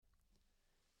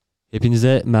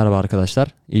Hepinize merhaba arkadaşlar.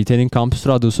 İİT'nin Kampüs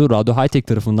Radyosu Radyohightech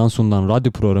tarafından sunulan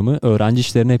radyo programı Öğrenci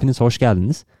İşleri'ne hepiniz hoş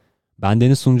geldiniz. Ben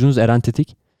Deniz sunucunuz Eren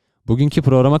Tetik. Bugünkü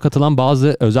programa katılan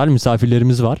bazı özel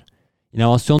misafirlerimiz var.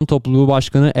 İnovasyon Topluluğu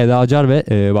Başkanı Eda Acar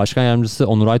ve Başkan Yardımcısı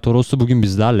Onuray Toroslu bugün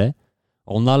bizlerle.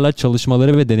 Onlarla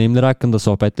çalışmaları ve deneyimleri hakkında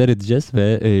sohbetler edeceğiz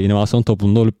ve inovasyon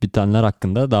topluluğunda olup bitenler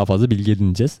hakkında daha fazla bilgi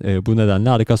edineceğiz. Bu nedenle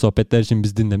harika sohbetler için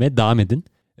biz dinlemeye devam edin.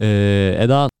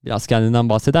 Eda, biraz kendinden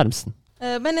bahseder misin?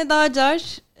 Ben Eda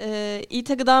Acar, İİT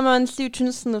Gıda Mühendisliği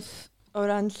 3. sınıf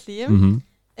öğrencisiyim.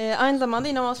 Hı hı. Aynı zamanda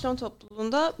İnovasyon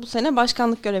Topluluğu'nda bu sene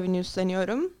başkanlık görevini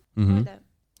üstleniyorum. Hı hı.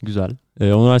 Güzel.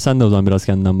 Onuray, sen de o zaman biraz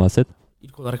kendinden bahset.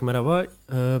 İlk olarak merhaba.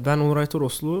 Ben Onuray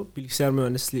Toroslu. Bilgisayar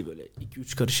mühendisliği böyle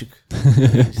 2-3 karışık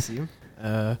öğrencisiyim.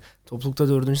 Toplulukta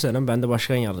 4. senem. Ben de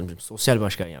başkan yardımcım. Sosyal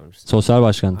başkan yardımcısı. Sosyal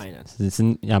başkan. Aynen.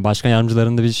 Sizin yani başkan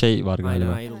yardımcılarında bir şey var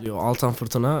galiba. Aynen ayrılıyor. Altan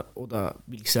Fırtına, o da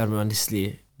bilgisayar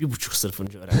mühendisliği 1,5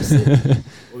 sınıfıncı öğrencisi.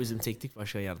 O bizim teknik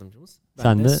başkan yardımcımız. Ben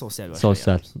Sen de sosyal başkan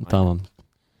yardımcısım. Tamam.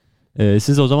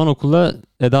 Siz o zaman okulda,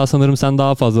 Eda sanırım sen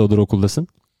daha fazladır okuldasın.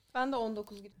 Ben de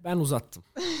 19 girişim. Ben uzattım.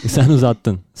 Sen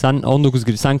uzattın. Sen 19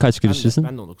 giriş. Sen kaç girişlisin?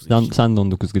 Ben de 19 girişliyim. Sen de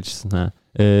 19 girişlisin. Ha.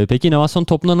 Peki inovasyon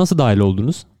topluluğuna nasıl dahil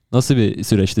oldunuz? Nasıl bir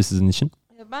süreçti sizin için?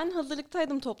 Ben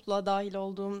hazırlıktaydım topluluğa dahil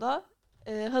olduğumda.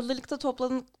 Hazırlıkta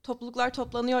topluluklar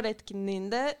toplanıyor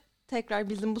etkinliğinde tekrar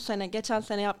bizim bu sene, geçen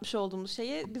sene yapmış olduğumuz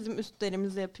şeyi bizim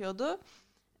üstlerimiz yapıyordu.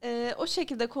 O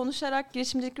şekilde konuşarak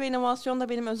girişimcilik ve inovasyon da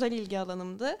benim özel ilgi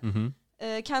alanımdı. Hı hı.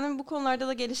 Kendimi bu konularda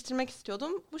da geliştirmek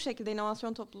istiyordum. Bu şekilde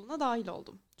inovasyon topluluğuna dahil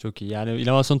oldum. Çok iyi. Yani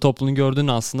inovasyon topluluğunu gördün,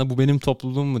 aslında bu benim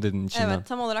topluluğum mu dedin içinden? Evet,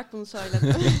 tam olarak bunu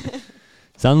söyledim.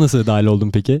 Sen nasıl dahil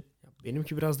oldun peki?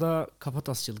 Benimki biraz daha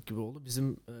kafatasçılık gibi oldu.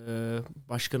 Bizim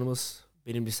başkanımız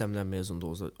benim lisemden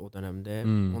mezundu o dönemde.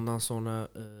 Ondan sonra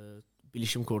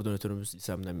bilişim koordinatörümüz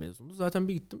lisemden mezundu. Zaten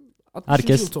bir gittim.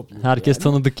 Herkes yani.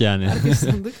 Tanıdık yani. Herkes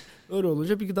tanıdık. Öyle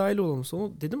olunca bir dahil olalım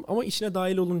sonra dedim, ama içine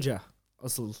dahil olunca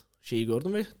asıl şeyi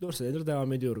gördüm ve 4 senedir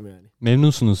devam ediyorum yani.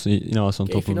 Memnunsunuz inovasyon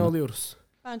topluluğuna? Keyfini alıyoruz.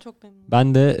 Ben çok memnunum.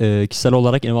 Ben de kişisel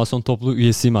olarak inovasyon topluluğu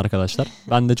üyesiyim arkadaşlar.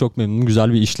 Ben de çok memnunum.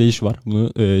 Güzel bir işleyiş var.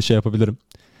 Bunu yapabilirim.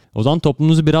 O zaman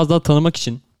topluluğunuzu biraz daha tanımak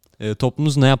için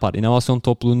topluluğunuz ne yapar? İnovasyon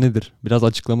topluluğu nedir? Biraz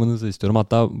açıklamanızı istiyorum.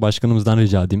 Hatta başkanımızdan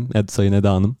rica edeyim. Sayın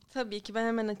Eda Hanım. Tabii ki, ben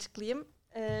hemen açıklayayım.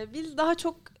 Biz daha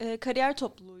çok kariyer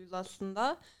topluluğuyuz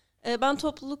aslında. Ben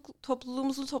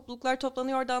topluluğumuzu topluluklar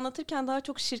toplanıyor'da anlatırken daha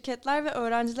çok şirketler ve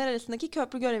öğrenciler arasındaki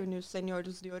köprü görevini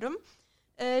üstleniyoruz diyorum.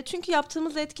 Çünkü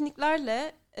yaptığımız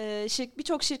etkinliklerle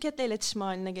birçok şirketle iletişim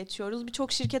haline geçiyoruz.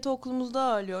 Birçok şirketi okulumuzda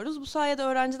ağırlıyoruz. Bu sayede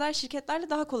öğrenciler şirketlerle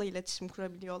daha kolay iletişim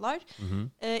kurabiliyorlar. Hı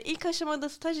hı. İlk aşamada,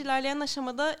 staj, ilerleyen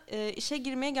aşamada işe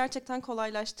girmeyi gerçekten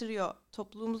kolaylaştırıyor.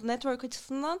 Topluluğumuz network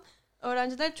açısından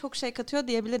öğrenciler çok şey katıyor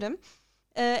diyebilirim.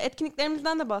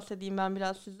 Etkinliklerimizden de bahsedeyim ben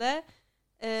biraz size.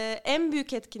 En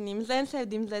büyük etkinliğimiz, en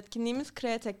sevdiğimiz etkinliğimiz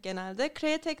Createch genelde.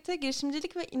 Createch'te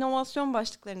girişimcilik ve inovasyon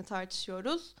başlıklarını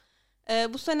tartışıyoruz.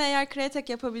 Bu sene eğer Createch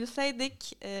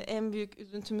yapabilseydik, en büyük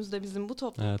üzüntümüz de bizim bu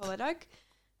topluluk olarak.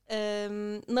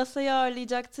 NASA'yı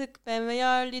ağırlayacaktık, BMW'yi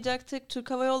ağırlayacaktık,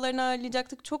 Türk Hava Yolları'nı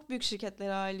ağırlayacaktık, çok büyük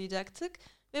şirketleri ağırlayacaktık.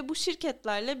 Ve bu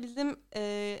şirketlerle bizim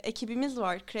ekibimiz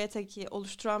var, Createch'i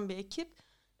oluşturan bir ekip.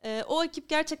 O ekip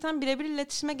gerçekten birebir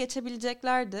iletişime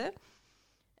geçebileceklerdi.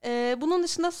 Bunun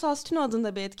dışında Sastino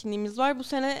adında bir etkinliğimiz var. Bu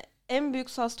sene en büyük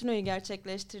Sastino'yu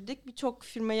gerçekleştirdik. Birçok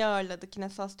firmayı ağırladık yine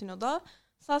Sastino'da.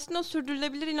 Sastino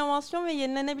sürdürülebilir inovasyon ve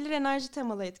yenilenebilir enerji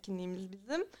temalı etkinliğimiz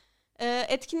bizim.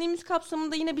 Etkinliğimiz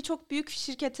kapsamında yine birçok büyük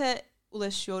şirkete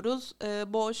ulaşıyoruz.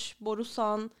 Bosch,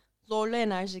 Borusan, Zorlu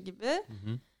Enerji gibi. Hı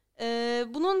hı.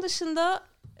 Bunun dışında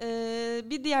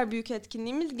bir diğer büyük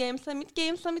etkinliğimiz Game Summit.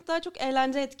 Game Summit daha çok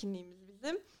eğlence etkinliğimiz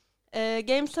bizim.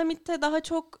 Game Summit'te daha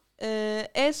çok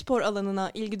e-spor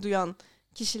alanına ilgi duyan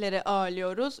kişileri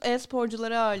ağırlıyoruz.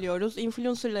 E-sporcuları ağırlıyoruz,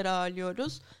 influencerları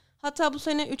ağırlıyoruz. Hatta bu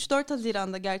sene 3-4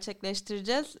 Haziran'da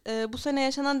gerçekleştireceğiz. Bu sene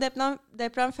yaşanan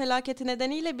deprem felaketi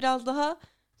nedeniyle biraz daha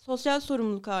sosyal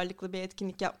sorumluluk ağırlıklı bir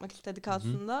etkinlik yapmak istedik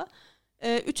aslında.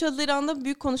 3 Haziran'da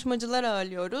büyük konuşmacılar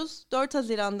ağırlıyoruz. 4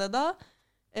 Haziran'da da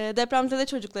depremzede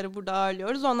çocukları burada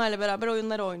ağırlıyoruz. Onlarla beraber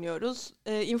oyunlar oynuyoruz.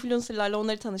 Influencerlarla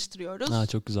onları tanıştırıyoruz.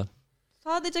 Çok güzel.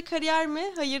 Sadece kariyer mi?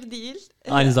 Hayır, değil.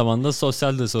 Aynı zamanda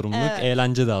sosyal de sorumluluk, evet.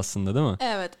 Eğlence de aslında, değil mi?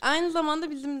 Evet. Aynı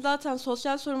zamanda bizim zaten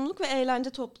sosyal sorumluluk ve eğlence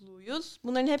topluluğuyuz.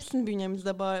 Bunların hepsini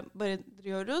bünyemizde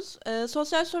barındırıyoruz.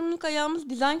 Sosyal sorumluluk ayağımız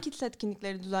Design Kids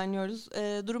etkinlikleri düzenliyoruz.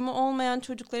 Durumu olmayan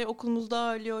çocukları okulumuzda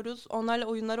ağırlıyoruz. Onlarla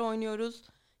oyunları oynuyoruz.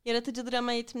 Yaratıcı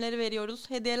drama eğitimleri veriyoruz.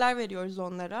 Hediyeler veriyoruz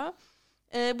onlara.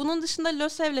 Bunun dışında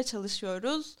LÖSEV'le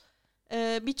çalışıyoruz.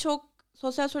 Birçok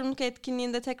sosyal sorumluluk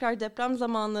etkinliğinde tekrar deprem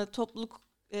zamanı topluluk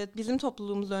bizim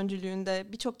topluluğumuz öncülüğünde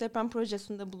birçok deprem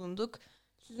projesinde bulunduk.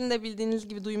 Sizin de bildiğiniz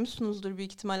gibi duymuşsunuzdur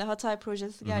büyük ihtimalle, Hatay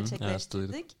projesi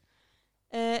gerçekleştirdik.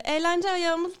 Eğlence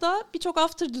ayağımızda birçok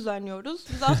after düzenliyoruz.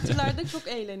 Biz after'larda çok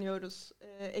eğleniyoruz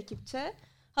ekipçe.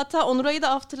 Hatta Onuray'ı da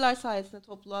after'lar sayesinde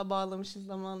topluluğa bağlamışız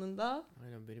zamanında.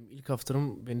 Aynen, benim ilk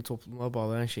after'ım beni topluluğa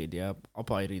bağlayan şeydi ya.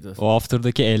 Apayrıydı. O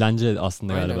after'daki eğlence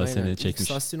aslında galiba seni çekmiş. İlk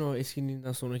Sastino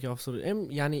etkinliğinden sonraki after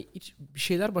yani bir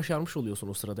şeyler başarmış oluyorsun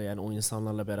o sırada, yani o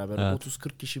insanlarla beraber. Evet.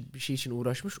 30-40 kişi bir şey için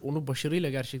uğraşmış. Onu başarıyla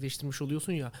gerçekleştirmiş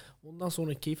oluyorsun ya. Ondan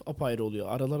sonra keyif apayrı oluyor.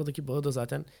 Aralardaki bağı da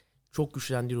zaten çok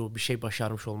güçlendiriyor. Bir şey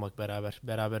başarmış olmak beraber.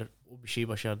 Beraber o bir şeyi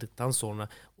başardıktan sonra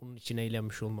onun için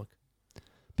eğlenmiş olmak.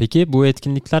 Peki bu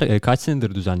etkinlikler kaç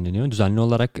senedir düzenleniyor? Düzenli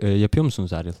olarak yapıyor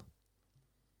musunuz her yıl?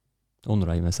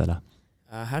 Onuray mesela.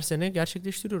 Her sene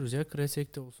gerçekleştiriyoruz ya.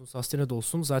 Kreatek'te olsun, Sastine'de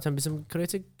olsun. Zaten bizim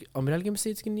Kreatek amiral gemisi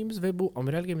etkinliğimiz ve bu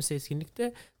amiral gemisi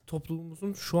etkinlikte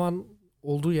topluluğumuzun şu an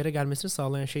olduğu yere gelmesini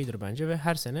sağlayan şeydir bence. Ve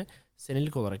her sene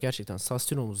senelik olarak gerçekten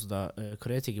Sastine'omuzda,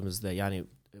 Kreatek'imizde, yani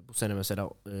bu sene mesela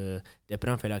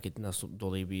deprem felaketinden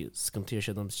dolayı bir sıkıntı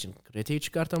yaşadığımız için Kreatek'i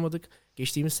çıkartamadık.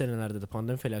 Geçtiğimiz senelerde de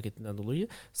pandemi felaketinden dolayı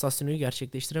Sastine'yi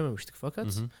gerçekleştirememiştik. Fakat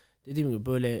dediğim gibi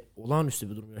böyle olağanüstü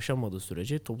bir durum yaşanmadığı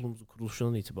sürece toplumumuzun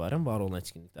kuruluşundan itibaren var olan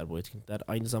etkinlikler. Bu etkinlikler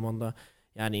aynı zamanda,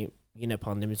 yani yine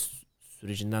pandemi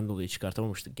sürecinden dolayı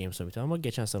çıkartamamıştık Game Summit'i ama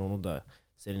geçen sene onu da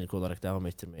senelik olarak devam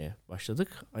ettirmeye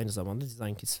başladık. Aynı zamanda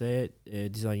Design Kids ve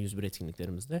Design 101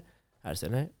 etkinliklerimizde her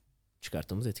sene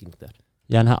çıkarttığımız etkinlikler.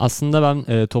 Yani aslında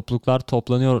ben topluluklar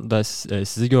toplanıyor da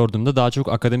sizi gördüğümde daha çok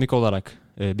akademik olarak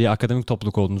bir akademik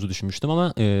topluluk olduğunuzu düşünmüştüm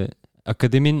ama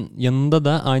akademin yanında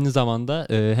da aynı zamanda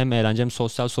hem eğlence hem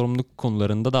sosyal sorumluluk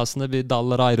konularında da aslında bir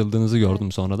dallara ayrıldığınızı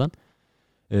gördüm sonradan.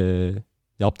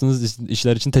 Yaptığınız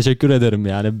işler için teşekkür ederim,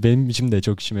 yani benim için de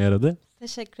çok işime yaradı.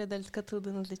 Teşekkür ederiz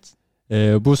katıldığınız için.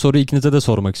 Bu soruyu ikinize de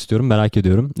sormak istiyorum, merak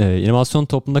ediyorum. İnovasyon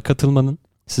topluluğuna katılmanın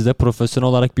size profesyonel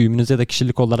olarak büyümünüze ya da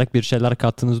kişilik olarak bir şeyler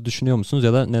kattığınızı düşünüyor musunuz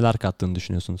ya da neler kattığını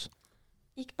düşünüyorsunuz?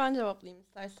 İlk ben cevaplayayım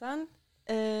istersen.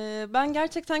 Ben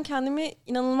gerçekten kendimi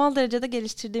inanılmaz derecede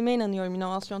geliştirdiğime inanıyorum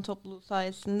inovasyon topluluğu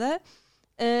sayesinde.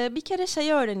 Bir kere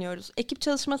şeyi öğreniyoruz. Ekip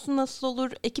çalışması nasıl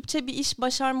olur? Ekipçe bir iş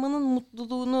başarmanın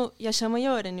mutluluğunu yaşamayı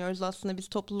öğreniyoruz aslında biz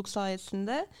topluluk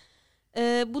sayesinde.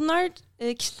 Bunlar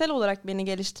kişisel olarak beni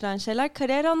geliştiren şeyler.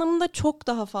 Kariyer anlamında çok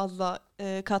daha fazla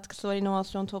katkısı var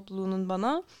inovasyon topluluğunun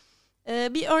bana.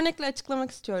 Bir örnekle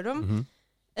açıklamak istiyorum.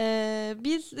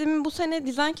 Bizim bu sene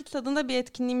Design Kids adında bir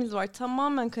etkinliğimiz var.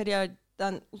 Tamamen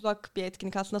kariyerden uzak bir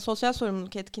etkinlik aslında. Sosyal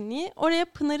sorumluluk etkinliği. Oraya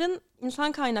Pınar'ın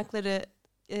insan kaynakları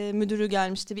müdürü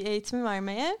gelmişti bir eğitimi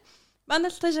vermeye. Ben de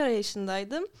staj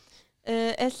arayışındaydım.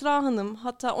 Esra Hanım,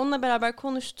 hatta onunla beraber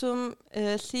konuştum.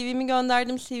 CV'mi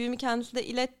gönderdim. CV'mi kendisi de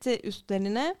iletti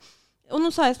üstlerine. Onun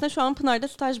sayesinde şu an Pınar'da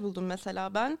staj buldum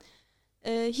mesela ben.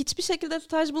 Hiçbir şekilde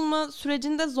staj bulma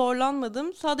sürecinde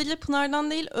zorlanmadım. Sadece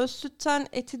Pınar'dan değil, Özsüt'ten,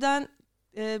 Eti'den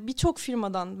birçok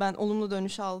firmadan ben olumlu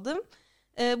dönüş aldım.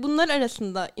 Bunlar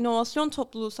arasında inovasyon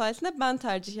topluluğu sayesinde ben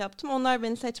tercih yaptım. Onlar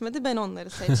beni seçmedi, ben onları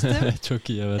seçtim. Çok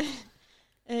iyi, evet.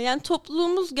 Yani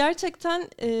topluluğumuz gerçekten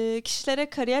kişilere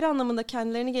kariyer anlamında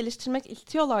kendilerini geliştirmek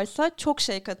istiyorlarsa çok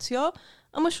şey katıyor.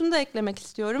 Ama şunu da eklemek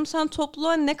istiyorum. Sen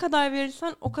topluluğa ne kadar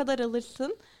verirsen o kadar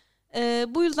alırsın.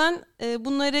 Bu yüzden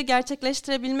bunları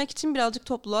gerçekleştirebilmek için birazcık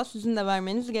topluluğa sizin de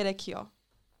vermeniz gerekiyor.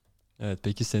 Evet,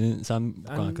 peki sen bu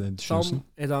konu hakkında ne düşünüyorsun?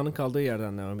 Tam Eda'nın kaldığı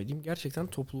yerden devam edeyim. Gerçekten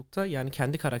toplulukta yani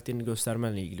kendi karakterini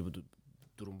göstermenle ilgili bu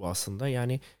durum bu aslında.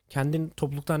 Yani kendin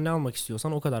topluluktan ne almak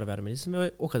istiyorsan o kadar vermelisin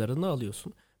ve o kadarını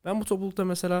alıyorsun. Ben bu toplulukta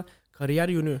mesela kariyer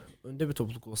yönü önde bir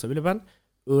topluluk olsa bile ben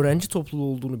öğrenci topluluğu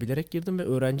olduğunu bilerek girdim ve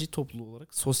öğrenci topluluğu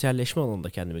olarak sosyalleşme alanında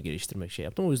kendimi geliştirmek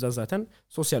yaptım. O yüzden zaten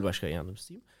sosyal başkan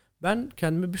yardımcısıyım. Ben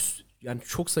kendime yani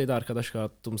çok sayıda arkadaş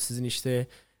kattım. Sizin işte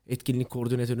etkinlik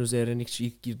koordinatörünüz Erenlikçi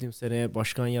ilk girdiğim sene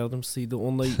başkan yardımcısıydı.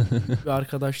 Onunla bir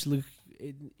arkadaşlık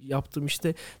yaptım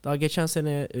işte. Daha geçen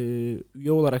sene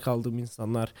üye olarak aldığım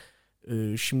insanlar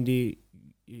şimdi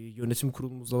yönetim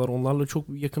kurulumuzdalar. Onlarla çok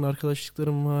yakın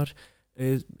arkadaşlıklarım var.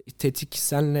 Tetik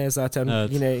senle zaten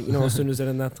yine inovasyon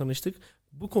üzerinden tanıştık.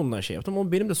 Bu konudan şey yaptım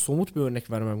ama benim de somut bir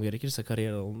örnek vermem gerekirse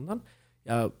kariyer alanından.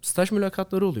 Ya staj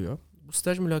mülakatları oluyor. Bu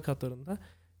staj mülakatlarında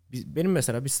benim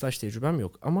mesela bir staj tecrübem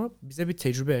yok ama bize bir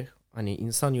tecrübe, hani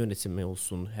insan yönetimi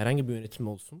olsun, herhangi bir yönetim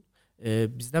olsun,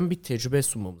 bizden bir tecrübe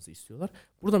sunmamızı istiyorlar.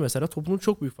 Burada mesela toplumun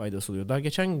çok büyük faydası oluyor. Daha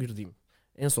geçen girdiğim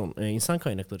en son insan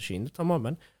kaynakları şeyinde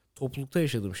tamamen toplulukta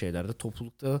yaşadığım şeylerde,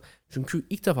 toplulukta, çünkü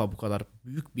ilk defa bu kadar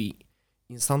büyük bir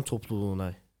insan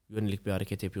topluluğuna yönelik bir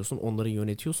hareket yapıyorsun. Onları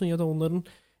yönetiyorsun ya da onların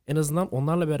en azından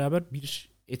onlarla beraber bir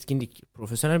etkinlik,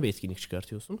 profesyonel bir etkinlik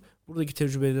çıkartıyorsun. Buradaki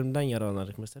tecrübelerimden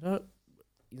yararlanarak mesela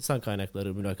insan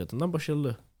kaynakları mülakatından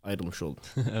başarılı ayrılmış oldum.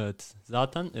 Evet.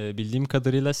 Zaten bildiğim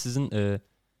kadarıyla sizin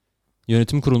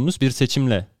yönetim kurulunuz bir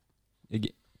seçimle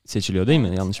seçiliyor değil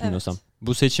mi? Yanlış bilmiyorsam. Evet.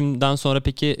 Bu seçimden sonra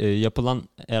peki yapılan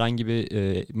herhangi bir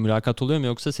mülakat oluyor mu,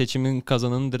 yoksa seçimin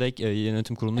kazananı direkt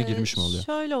yönetim kuruluna girmiş mi oluyor?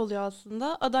 Şöyle oluyor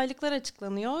aslında. Adaylıklar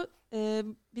açıklanıyor.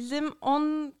 Bizim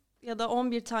 10 ya da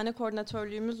 11 tane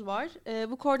koordinatörlüğümüz var.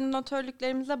 Bu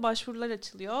koordinatörlüklerimize başvurular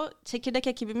açılıyor. Çekirdek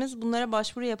ekibimiz bunlara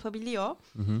başvuru yapabiliyor.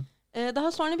 Hı hı.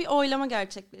 Daha sonra bir oylama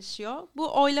gerçekleşiyor.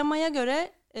 Bu oylamaya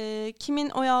göre kimin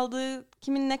oy aldığı,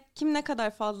 kim ne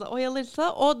kadar fazla oy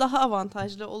alırsa o daha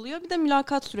avantajlı oluyor. Bir de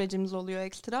mülakat sürecimiz oluyor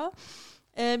ekstra.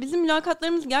 Bizim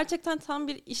mülakatlarımız gerçekten tam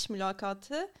bir iş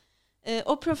mülakatı.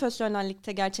 O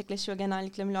profesyonellikte gerçekleşiyor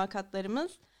genellikle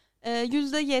mülakatlarımız.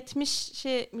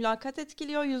 %70'i mülakat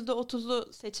etkiliyor,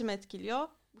 %30'u seçim etkiliyor.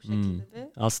 Bu şekilde bir.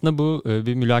 Aslında bu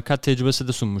bir mülakat tecrübesi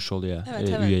de sunmuş oluyor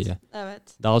üyeye. Evet.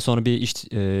 Daha sonra bir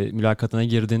iş mülakatına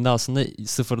girdiğinde aslında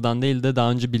sıfırdan değil de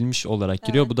daha önce bilmiş olarak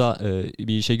giriyor. Bu da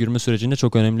bir işe girme sürecinde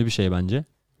çok önemli bir şey bence.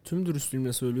 Tüm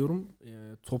dürüstlüğümle söylüyorum,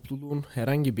 topluluğun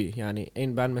herhangi bir, yani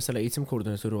ben mesela eğitim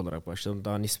koordinatörü olarak başladım.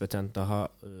 Daha nispeten daha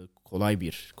kolay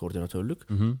bir koordinatörlük.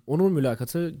 Hı hı. Onun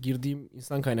mülakatı girdiğim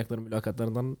insan kaynakları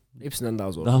mülakatlarından hepsinden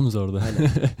daha zor. Daha mı zordu?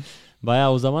 Aynen.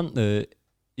 Bayağı o zaman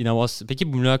inovasyon.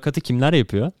 Peki bu mülakatı kimler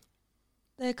yapıyor?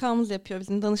 DK'mız yapıyor,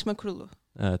 bizim danışma kurulu.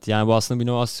 Evet, yani bu aslında bir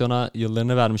inovasyona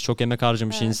yıllarını vermiş, çok emek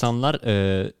harcamış insanlar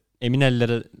emin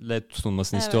ellerle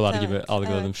tutulmasını istiyorlar gibi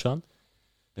algıladım şu an.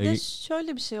 Bir de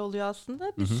şöyle bir şey oluyor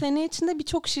aslında. Biz sene içinde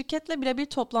birçok şirketle birebir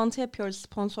toplantı yapıyoruz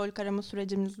sponsorluk arama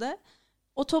sürecimizde.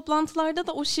 O toplantılarda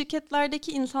da o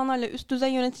şirketlerdeki insanlarla, üst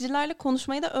düzey yöneticilerle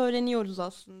konuşmayı da öğreniyoruz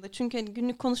aslında. Çünkü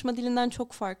günlük konuşma dilinden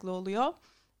çok farklı oluyor.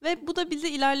 Ve bu da bizi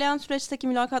ilerleyen süreçteki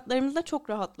mülakatlarımızda çok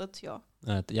rahatlatıyor.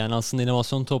 Evet, yani aslında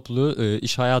inovasyon topluluğu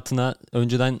iş hayatına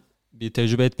önceden bir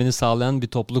tecrübe etmeni sağlayan bir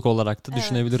topluluk olarak da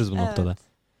düşünebiliriz bu noktada.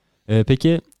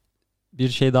 Peki bir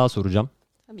şey daha soracağım.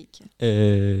 Tabii ki.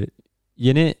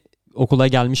 Yeni okula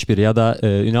gelmiş biri ya da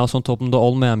inovasyon topluluğunda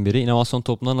olmayan biri inovasyon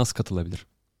topluluğuna nasıl katılabilir?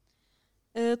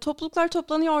 Topluluklar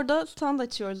toplanıyor, orada stand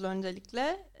açıyoruz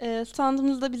öncelikle.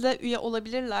 Standımızda bize üye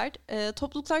olabilirler.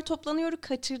 Topluluklar toplanıyor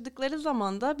kaçırdıkları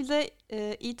zaman da bize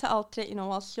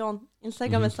it-inovasyon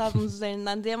Instagram hesabımız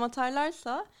üzerinden DM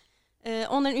atarlarsa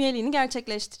onların üyeliğini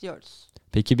gerçekleştiriyoruz.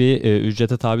 Peki bir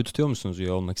ücrete tabi tutuyor musunuz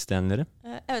üye olmak isteyenleri?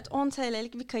 Evet, 10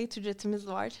 TL'lik bir kayıt ücretimiz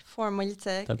var.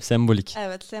 Formalite. Tabii sembolik.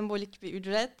 Evet, sembolik bir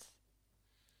ücret.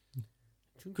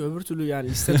 Çünkü öbür türlü yani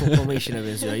liste toplama işine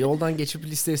benziyor. Yoldan geçip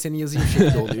listeye seni yazayım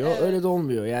şekilde oluyor. Öyle de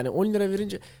olmuyor. Yani 10 lira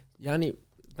verince, yani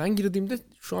ben girdiğimde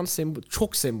şu an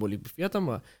çok sembolik bir fiyat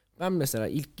ama ben mesela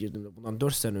ilk girdiğimde bundan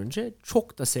 4 sene önce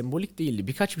çok da sembolik değildi.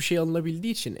 Birkaç bir şey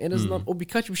alınabildiği için en azından o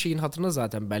birkaç bir şeyin hatırına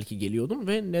zaten belki geliyordum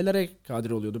ve nelere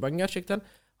kadir oluyordu. Ben gerçekten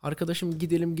arkadaşım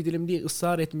gidelim diye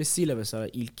ısrar etmesiyle mesela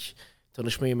ilk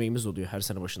tanışma yemeğimiz oluyor her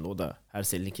sene başında. O da her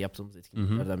senelik yaptığımız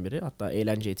etkinliklerden biri. Hatta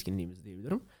eğlence etkinliğimiz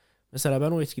diyebilirim. Mesela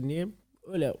ben o etkinliğe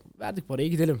öyle verdik parayı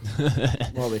gidelim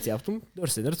muhabbeti yaptım.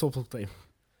 4 senedir topluluktayım.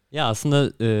 Ya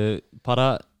aslında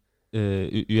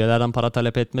üyelerden para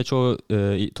talep etme çoğu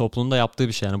toplumun da yaptığı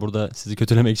bir şey. Yani burada sizi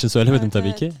kötülemek için söylemedim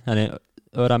tabii ki. Hani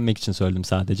öğrenmek için söyledim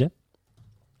sadece.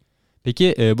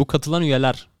 Peki bu katılan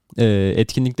üyeler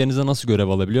etkinliklerinize nasıl görev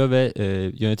alabiliyor ve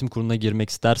yönetim kuruluna girmek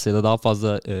isterse ya da daha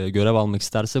fazla görev almak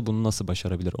isterse bunu nasıl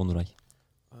başarabilir Onuray?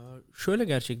 Şöyle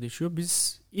gerçekleşiyor.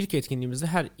 Biz ilk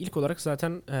etkinliğimizde ilk olarak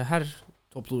zaten her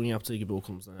topluluğun yaptığı gibi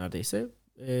okulumuzda neredeyse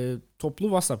toplu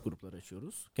WhatsApp grupları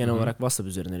açıyoruz. Genel olarak WhatsApp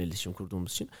üzerinden iletişim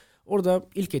kurduğumuz için. Orada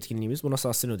ilk etkinliğimiz, buna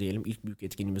Sastino diyelim. İlk büyük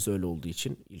etkinliğimiz öyle olduğu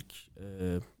için ilk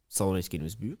salon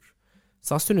etkinliğimiz büyük.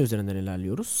 Sastino üzerinden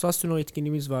ilerliyoruz. Sastino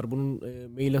etkinliğimiz var. Bunun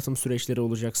mail atım süreçleri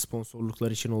olacak.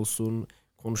 Sponsorluklar için olsun,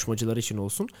 konuşmacılar için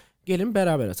olsun. Gelin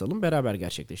beraber atalım, beraber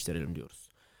gerçekleştirelim diyoruz.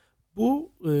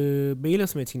 Bu mail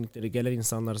atım etkinlikleri gelen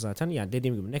insanlar zaten, yani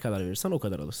dediğim gibi ne kadar verirsen o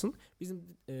kadar alırsın. Bizim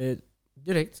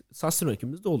direkt Sastino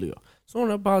ekibimizde oluyor.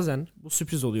 Sonra bazen bu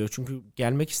sürpriz oluyor. Çünkü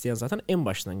gelmek isteyen zaten en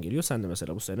baştan geliyor. Sen de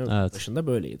mesela bu sene başında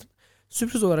böyleydin.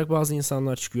 Sürpriz olarak bazı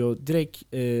insanlar çıkıyor.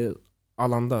 Direkt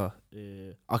alanda,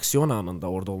 aksiyon anında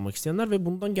orada olmak isteyenler ve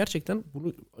bundan gerçekten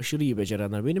bunu aşırı iyi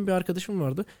becerenler. Benim bir arkadaşım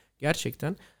vardı.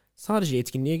 Gerçekten sadece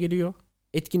etkinliğe geliyor.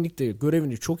 Etkinlikte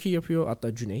görevini çok iyi yapıyor.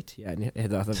 Hatta Cüneyt, yani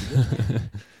Eda da bilir.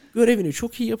 Görevini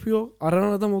çok iyi yapıyor.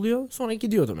 Aranan adam oluyor. Sonra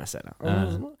gidiyordu mesela.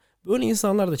 Anladınız mı? Böyle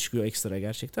insanlar da çıkıyor ekstra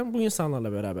gerçekten. Bu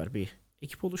insanlarla beraber bir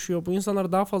ekip oluşuyor. Bu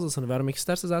insanlar daha fazlasını vermek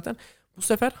isterse zaten bu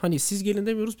sefer hani siz gelin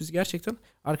demiyoruz. Biz gerçekten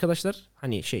arkadaşlar,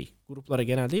 hani gruplara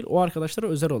genel değil, o arkadaşlara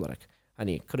özel olarak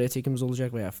hani kreatifimiz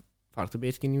olacak veya farklı bir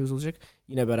etkinliğimiz olacak.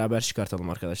 Yine beraber çıkartalım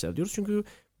arkadaşlar diyoruz. Çünkü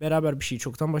beraber bir şeyi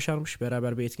çoktan başarmış,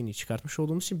 beraber bir etkinliği çıkartmış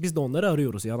olduğumuz için biz de onları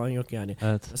arıyoruz. Yalan yok yani.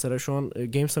 Evet. Mesela şu an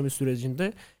Game Summit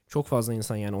sürecinde çok fazla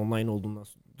insan, yani online olduğundan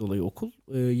dolayı okul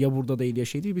ya burada değil ya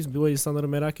şey değil. Biz bu insanları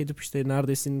merak edip işte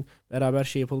neredesin, beraber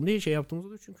şey yapalım diye şey yaptığımız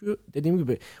oluyor. Çünkü dediğim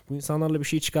gibi bu insanlarla bir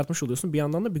şey çıkartmış oluyorsun. Bir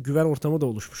yandan da bir güven ortamı da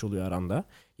oluşmuş oluyor aranda.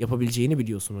 Yapabileceğini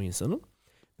biliyorsun o insanın.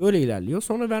 Böyle ilerliyor.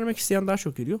 Sonra vermek isteyen daha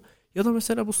çok geliyor. Ya da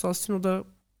mesela bu Sustino'da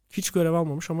hiç görev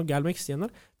almamış ama gelmek isteyenler,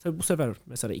 tabii bu sefer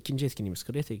mesela ikinci etkinliğimiz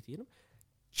Creative diyelim.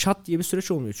 Çat diye bir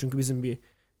süreç olmuyor. Çünkü bizim bir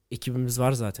ekibimiz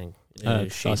var zaten.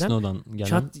 Evet, Sustino'dan gelen.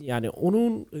 Çat, yani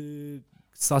onun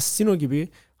Sustino gibi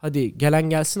hadi gelen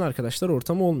gelsin arkadaşlar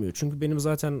ortamı olmuyor. Çünkü benim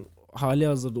zaten hali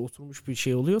hazırda oturmuş bir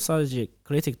şey oluyor. Sadece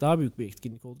Creative daha büyük bir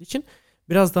etkinlik olduğu için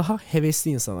biraz daha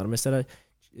hevesli insanlar. Mesela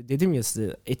dedim ya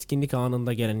size, etkinlik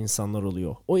anında gelen insanlar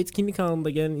oluyor. O etkinlik anında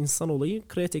gelen insan olayı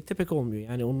Creative'de pek olmuyor.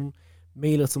 Yani onun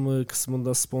mail atımı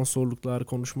kısmında, sponsorluklar,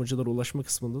 konuşmacılara ulaşma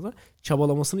kısmında da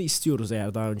çabalamasını istiyoruz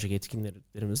eğer daha önceki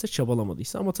etkinliklerimizde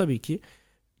çabalamadıysa. Ama tabii ki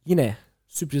yine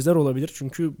sürprizler olabilir.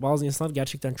 Çünkü bazı insanlar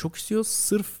gerçekten çok istiyor.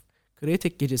 Sırf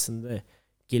Creative gecesinde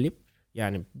gelip,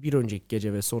 yani bir önceki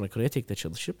gece ve sonra Creative'de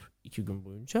çalışıp 2 gün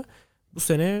boyunca bu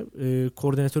sene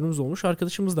koordinatörümüz olmuş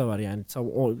arkadaşımız da var. Yani tam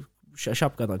o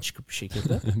şapkadan çıkıp bir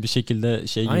şekilde. Bir şekilde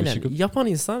şey gibi aynen, çıkıp. yapan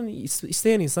insan,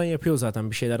 isteyen insan yapıyor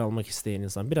zaten, bir şeyler almak isteyen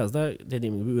insan. Biraz da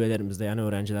dediğim gibi üyelerimizde, yani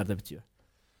öğrencilerde bitiyor.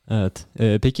 Evet.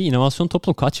 Peki İnovasyon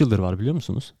Topluluğu kaç yıldır var biliyor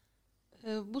musunuz?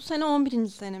 Bu sene 11.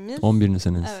 senemiz. 11.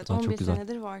 seneniz. Evet, Aa, 11 çok güzel.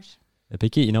 senedir var.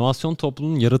 Peki İnovasyon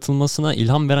Topluluğu'nun yaratılmasına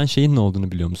ilham veren şeyin ne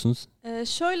olduğunu biliyor musunuz?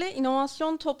 Şöyle,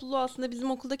 İnovasyon Topluluğu aslında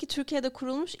bizim okuldaki Türkiye'de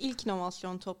kurulmuş ilk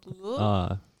inovasyon topluluğu.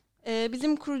 Aa,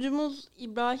 Bizim kurucumuz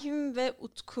İbrahim ve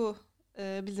Utku,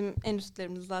 bizim en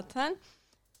üstlerimiz zaten.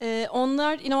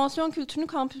 Onlar inovasyon kültürünü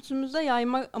kampüsümüzde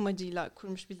yayma amacıyla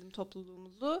kurmuş bizim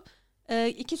topluluğumuzu.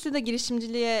 İkisi de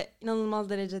girişimciliğe inanılmaz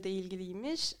derecede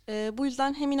ilgiliymiş. Bu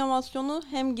yüzden hem inovasyonu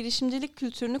hem girişimcilik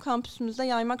kültürünü kampüsümüzde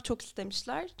yaymak çok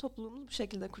istemişler. Topluluğumuz bu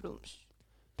şekilde kurulmuş.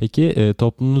 peki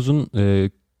toplumunuzun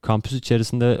kampüs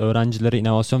içerisinde öğrencilere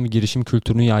inovasyon ve girişim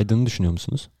kültürünü yaydığını düşünüyor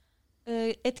musunuz?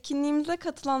 Etkinliğimize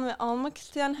katılan ve almak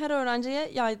isteyen her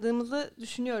öğrenciye yaydığımızı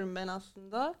düşünüyorum ben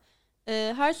aslında.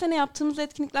 Her sene yaptığımız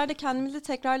etkinliklerde kendimizi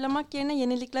tekrarlamak yerine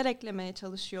yenilikler eklemeye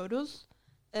çalışıyoruz.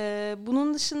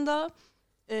 Bunun dışında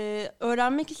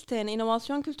öğrenmek isteyene,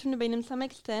 inovasyon kültürünü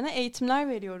benimsemek isteyene eğitimler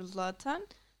veriyoruz zaten.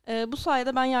 Bu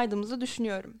sayede ben yaydığımızı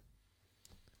düşünüyorum.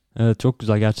 Evet, çok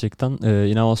güzel gerçekten.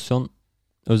 İnovasyon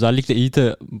özellikle İİT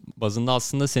bazında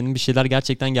aslında senin bir şeyler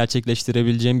gerçekten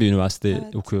gerçekleştirebileceğin bir üniversite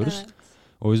okuyoruz. Evet.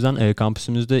 O yüzden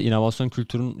kampüsümüzde inovasyon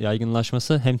kültürünün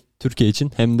yaygınlaşması hem Türkiye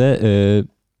için hem de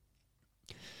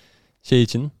şey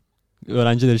için,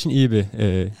 öğrenciler için iyi bir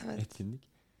etkinlik.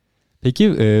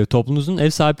 Peki toplumunuzun ev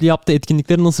sahipliği yaptığı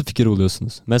etkinlikleri nasıl fikir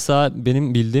buluyorsunuz? Mesela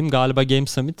benim bildiğim galiba Game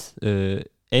Summit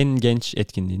en genç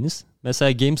etkinliğiniz.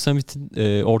 Mesela Game Summit'in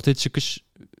ortaya çıkış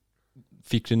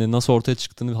fikrini nasıl ortaya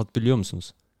çıktığını biliyor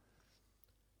musunuz?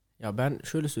 Ya ben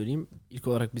şöyle söyleyeyim. İlk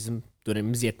olarak bizim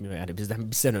dönemimiz yetmiyor, yani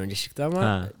bizden bir sene önce çıktı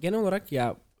ama genel olarak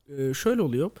ya şöyle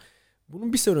oluyor.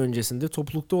 Bunun bir sene öncesinde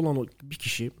toplulukta olan bir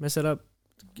kişi, mesela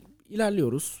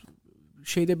ilerliyoruz.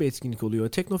 Şeyde bir etkinlik oluyor.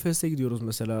 Teknofest'e gidiyoruz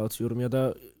mesela, atıyorum, ya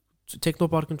da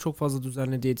Teknopark'ın çok fazla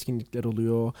düzenlediği etkinlikler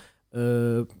oluyor.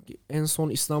 En son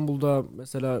İstanbul'da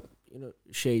mesela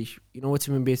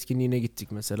İnovatif'in bir etkinliğine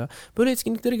gittik mesela. Böyle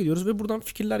etkinliklere gidiyoruz ve buradan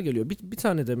fikirler geliyor. Bir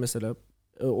tane de mesela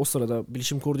o sırada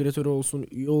bilişim koordinatörü olsun,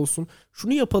 üye olsun,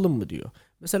 şunu yapalım mı diyor.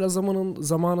 Mesela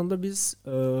zamanında biz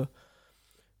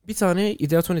bir tane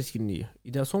ideaton etkinliği.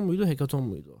 İdeaton muydu, hackathon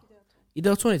muydu?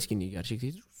 İdeaton etkinliği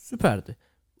gerçekleştirdik. Süperdi.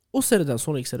 O seneden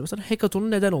sonraki sene mesela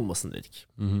hackathon'un neden olmasın dedik.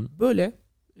 Hı. Böyle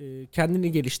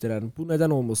kendini geliştiren, bu neden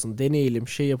olmasın, deneyelim,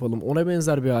 şey yapalım, ona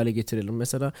benzer bir hale getirelim.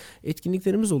 Mesela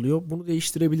etkinliklerimiz oluyor, bunu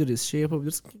değiştirebiliriz, şey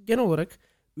yapabiliriz. Genel olarak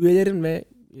üyelerin ve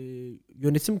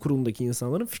yönetim kurulundaki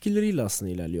insanların fikirleriyle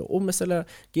aslında ilerliyor. O mesela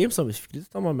Game Summit fikri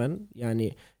tamamen,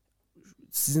 yani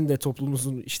sizin de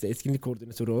toplumunuzun işte etkinlik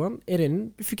koordinatörü olan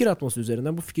Eren'in bir fikir atması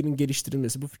üzerinden, bu fikrin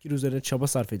geliştirilmesi, bu fikir üzerine çaba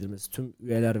sarf edilmesi tüm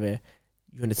üyeler ve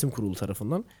yönetim kurulu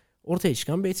tarafından ortaya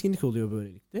çıkan bir etkinlik oluyor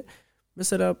böylelikle.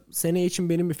 Mesela seneye için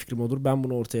benim bir fikrim olur. Ben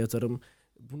bunu ortaya atarım.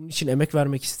 Bunun için emek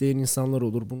vermek isteyen insanlar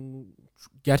olur. Bunun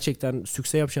gerçekten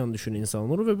sükse yapacağını düşünen insanlar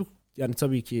olur ve bu, yani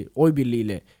tabii ki oy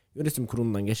birliğiyle yönetim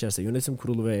kurulundan geçerse, yönetim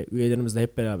kurulu ve üyelerimizle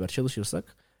hep beraber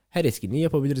çalışırsak her etkinliği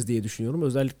yapabiliriz diye düşünüyorum.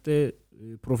 Özellikle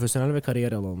profesyonel ve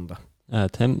kariyer alanında.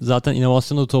 Evet, hem zaten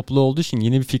inovasyonda topluluğu olduğu için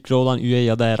yeni bir fikri olan üye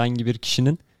ya da herhangi bir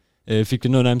kişinin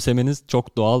fikrini önemsemeniz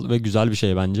çok doğal ve güzel bir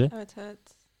şey bence. Evet.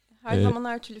 Her zaman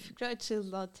her türlü fikre açığız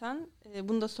zaten.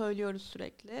 Bunu da söylüyoruz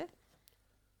sürekli.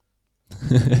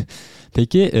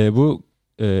 Peki bu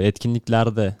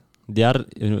etkinliklerde diğer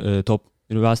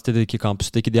üniversitedeki,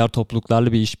 kampüsteki diğer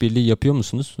topluluklarla bir işbirliği yapıyor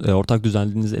musunuz? Ortak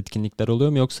düzenlediğiniz etkinlikler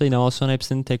oluyor mu, yoksa inovasyon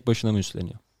hepsini tek başına mı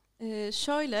üstleniyor?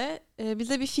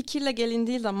 Bize bir fikirle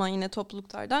gelindiği zaman yine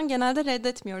topluluklardan genelde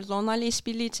reddetmiyoruz. Onlarla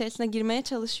işbirliği içerisine girmeye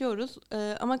çalışıyoruz.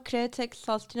 Ama Createch,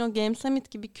 Sustino, Game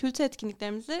Summit gibi kült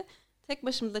etkinliklerimizi tek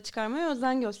başımıza çıkarmaya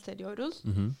özen gösteriyoruz.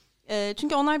 Hı hı.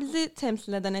 Çünkü onlar bizi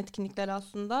temsil eden etkinlikler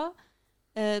aslında.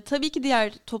 Tabii ki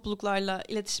diğer topluluklarla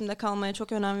iletişimde kalmaya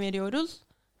çok önem veriyoruz.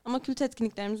 Ama kült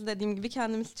etkinliklerimizi dediğim gibi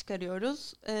kendimiz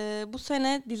çıkarıyoruz. Bu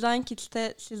sene Design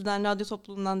Kids'te sizden, radyo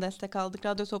topluluğundan destek aldık.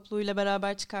 Radyo topluluğuyla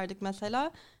beraber çıkardık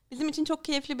mesela. Bizim için çok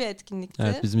keyifli bir etkinlikti.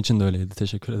 Evet, bizim için de öyleydi.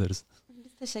 Teşekkür ederiz.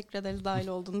 Biz teşekkür ederiz dahil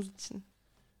olduğunuz için.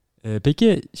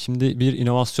 Peki şimdi bir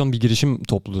inovasyon, bir girişim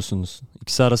topluluğusunuz.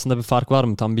 İkisi arasında bir fark var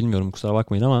mı? Tam bilmiyorum, kusura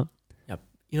bakmayın ama. Ya,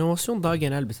 inovasyon daha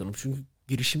genel bir tanım. Çünkü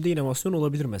girişimde inovasyon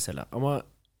olabilir mesela. Ama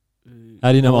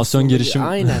her inovasyon girişim.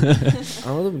 Aynen.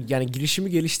 Anladın mı? Yani girişimi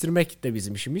geliştirmek de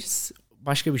bizim işimiz.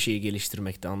 Başka bir şeyi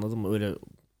geliştirmek de, anladın mı? Öyle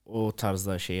o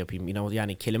tarzda şey yapayım.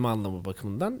 Yani kelime anlamı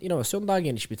bakımından inovasyon daha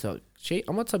geniş bir şey.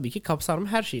 Ama tabii ki kapsar mı?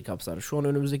 Her şeyi kapsar. Şu an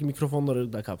önümüzdeki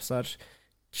mikrofonları da kapsar.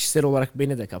 Kişisel olarak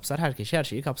beni de kapsar. Herkes her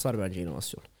şeyi kapsar bence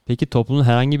inovasyon. Peki toplumun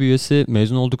herhangi bir üyesi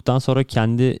mezun olduktan sonra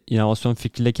kendi inovasyon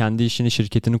fikriyle kendi işini,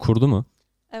 şirketini kurdu mu?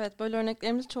 Evet, böyle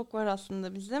örneklerimiz çok var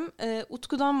aslında bizim.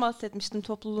 Utku'dan bahsetmiştim,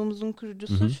 topluluğumuzun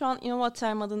kurucusu. Hı hı. Şu an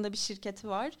İnovaterm adında bir şirketi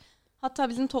var. Hatta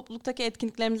bizim topluluktaki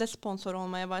etkinliklerimize sponsor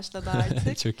olmaya başladı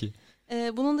artık. Çok iyi.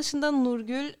 Bunun dışında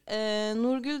Nurgül.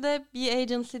 Nurgül de bir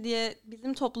agency diye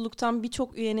bizim topluluktan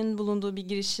birçok üyenin bulunduğu bir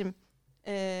girişim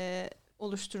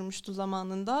oluşturmuştu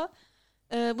zamanında.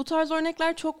 Bu tarz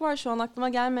örnekler çok var, şu an aklıma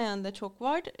gelmeyen de çok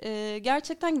var.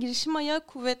 Gerçekten girişim ayağı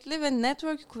kuvvetli ve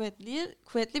network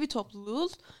kuvvetli bir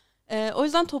topluluğuz. O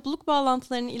yüzden topluluk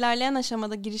bağlantılarını ilerleyen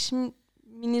aşamada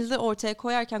girişiminizi ortaya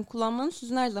koyarken kullanmanız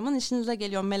sizin her zaman işinize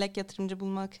geliyor, melek yatırımcı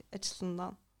bulmak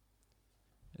açısından.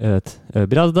 Evet.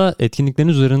 Biraz da etkinliklerin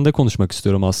üzerinde konuşmak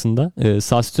istiyorum aslında.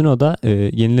 Sustino'da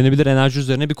yenilenebilir enerji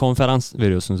üzerine bir konferans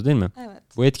veriyorsunuz, değil mi? Evet.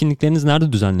 Bu etkinlikleriniz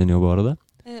nerede düzenleniyor bu arada?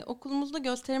 Okulumuzda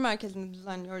gösteri merkezinde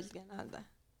düzenliyoruz genelde.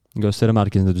 Gösteri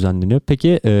merkezinde düzenleniyor.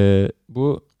 Peki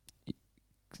bu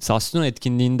Sustino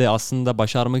etkinliğinde aslında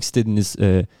başarmak istediğiniz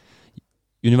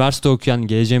üniversite okuyan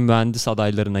geleceğin mühendis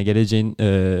adaylarına, geleceğin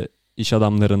iş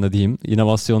adamlarına diyeyim,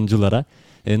 inovasyonculara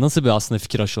nasıl bir aslında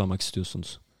fikir aşılamak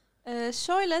istiyorsunuz?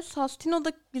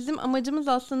 Sustino'da bizim amacımız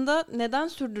aslında neden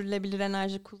sürdürülebilir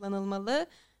enerji kullanılmalı,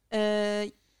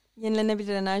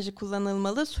 yenilenebilir enerji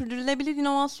kullanılmalı, sürdürülebilir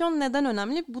inovasyon neden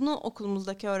önemli, bunu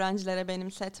okulumuzdaki öğrencilere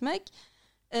benimsetmek.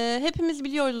 Hepimiz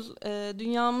biliyoruz,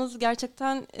 dünyamız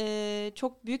gerçekten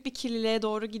çok büyük bir kirliliğe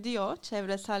doğru gidiyor,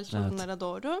 çevresel sorunlara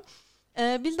doğru.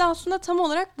 Biz de aslında tam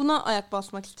olarak buna ayak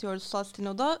basmak istiyoruz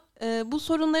Sustino'da. Bu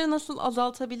sorunları nasıl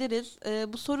azaltabiliriz?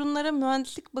 Bu sorunlara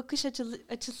mühendislik bakış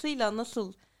açısıyla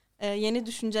nasıl yeni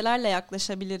düşüncelerle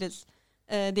yaklaşabiliriz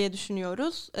diye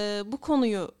düşünüyoruz. Bu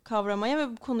konuyu kavramaya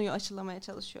ve bu konuyu aşılamaya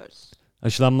çalışıyoruz.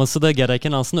 Aşılanması da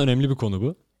gereken aslında önemli bir konu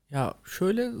bu. Ya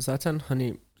şöyle, zaten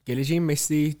hani geleceğin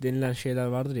mesleği denilen şeyler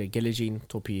vardır ya, geleceğin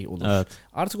topiği olur. Evet.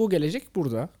 Artık o gelecek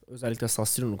burada. Özellikle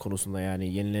Sustino'nun konusunda,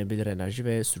 yani yenilenebilir enerji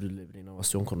ve sürdürülebilir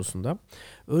inovasyon konusunda.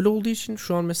 Öyle olduğu için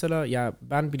şu an mesela ya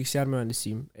ben bilgisayar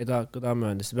mühendisiyim, Eda gıda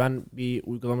mühendisi. Ben bir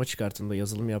uygulama çıkarttığımda,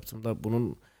 yazılım yaptığımda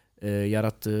bunun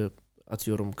yarattığı,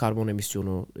 atıyorum, karbon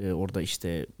emisyonu orada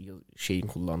işte şeyin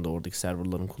kullandığı, oradaki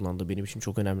serverların kullandığı benim için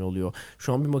çok önemli oluyor.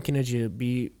 Şu an bir makinacı,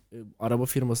 bir araba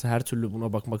firması her türlü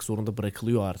buna bakmak zorunda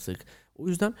bırakılıyor artık. O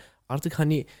yüzden artık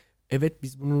hani evet,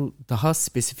 biz bunu daha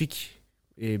spesifik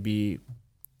bir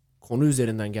konu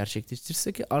üzerinden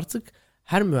gerçekleştirsek artık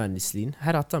her mühendisliğin,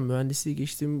 hatta mühendisliği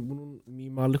geçtiğim, bunun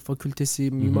mimarlık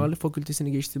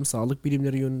fakültesini geçtiğim, sağlık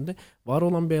bilimleri yönünde var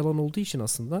olan bir alan olduğu için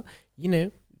aslında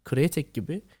yine Createch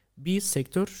gibi bir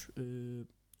sektör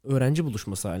öğrenci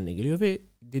buluşması haline geliyor ve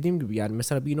dediğim gibi yani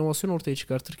mesela bir inovasyon ortaya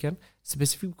çıkartırken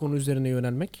spesifik bir konu üzerine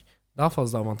yönelmek daha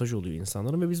fazla avantaj oluyor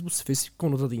insanların ve biz bu spesifik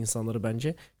konuda da insanları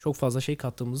bence çok fazla şey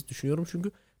kattığımızı düşünüyorum.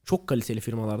 Çünkü çok kaliteli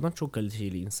firmalardan çok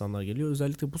kaliteli insanlar geliyor.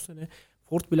 Özellikle bu sene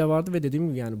Ford bile vardı ve dediğim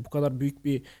gibi yani bu kadar büyük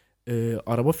bir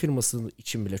araba firması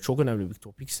için bile çok önemli bir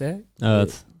topikse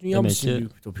Evet. dünyamız için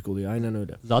büyük bir topik oluyor. Aynen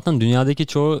öyle. Zaten dünyadaki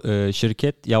çoğu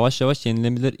şirket yavaş yavaş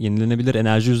yenilenebilir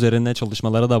enerji üzerine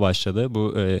çalışmalara da başladı.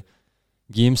 Bu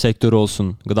giyim sektörü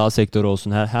olsun, gıda sektörü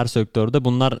olsun, her sektörde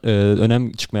bunlar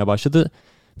önem çıkmaya başladı.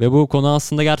 Ve bu konu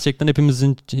aslında gerçekten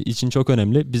hepimizin için çok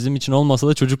önemli. Bizim için olmasa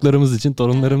da çocuklarımız için,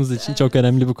 torunlarımız için çok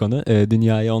önemli bu konu.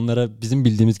 Dünyayı onlara bizim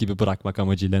bildiğimiz gibi bırakmak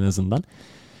amacıyla en azından.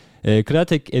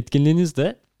 Createch etkinliğiniz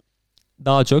de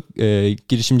daha çok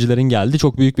girişimcilerin geldi.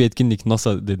 Çok büyük bir etkinlik.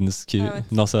 NASA dediniz ki.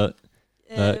 Evet. NASA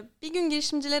bir gün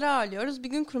girişimcileri ağırlıyoruz. Bir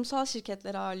gün kurumsal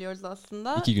şirketleri ağırlıyoruz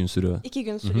aslında. 2 gün sürüyor. 2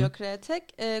 gün sürüyor Kreatek.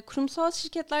 Kurumsal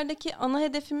şirketlerdeki ana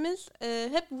hedefimiz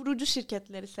hep vurucu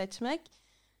şirketleri seçmek.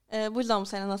 Bu yüzden bu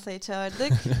sene NASA'yı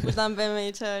çağırdık. Bu yüzden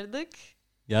BMW'yi çağırdık.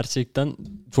 Gerçekten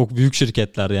çok büyük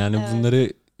şirketler yani Evet.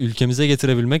 bunları ülkemize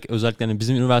getirebilmek, özellikle yani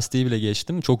bizim üniversiteyi bile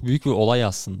geçtim, çok büyük bir olay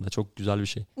aslında. Çok güzel bir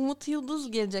şey. Umut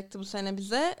Yıldız gelecekti bu sene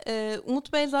bize.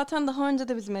 Umut Bey zaten daha önce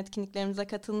de bizim etkinliklerimize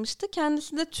katılmıştı.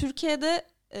 Kendisi de Türkiye'de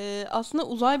aslında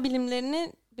uzay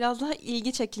bilimlerine biraz daha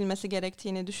ilgi çekilmesi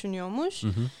gerektiğini düşünüyormuş.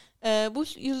 Bu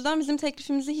yüzden bizim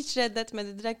teklifimizi hiç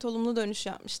reddetmedi. Direkt olumlu dönüş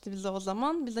yapmıştı bize o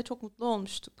zaman. Biz de çok mutlu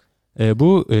olmuştuk.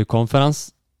 Bu konferans,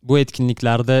 bu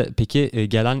etkinliklerde peki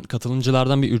gelen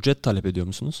katılımcılardan bir ücret talep ediyor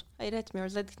musunuz? Hayır,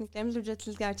 etmiyoruz. Etkinliklerimiz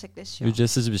ücretsiz gerçekleşiyor.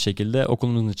 Ücretsiz bir şekilde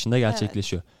okulunun içinde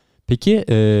gerçekleşiyor. Evet. Peki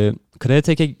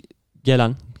Kreatek'e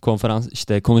gelen konferans,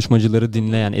 işte konuşmacıları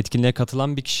dinleyen, etkinliğe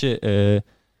katılan bir kişi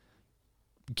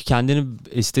kendini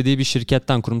istediği bir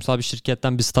şirketten, kurumsal bir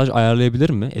şirketten bir staj ayarlayabilir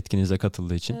mi etkinliğinize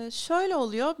katıldığı için? Şöyle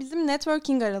oluyor. Bizim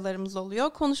networking aralarımız oluyor.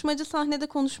 Konuşmacı sahnede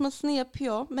konuşmasını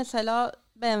yapıyor. Mesela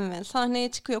BMW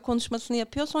sahneye çıkıyor, konuşmasını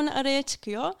yapıyor. Sonra araya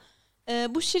çıkıyor.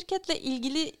 Bu şirketle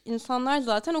ilgili insanlar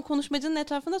zaten o konuşmacının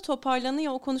etrafında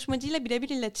toparlanıyor. O konuşmacıyla birebir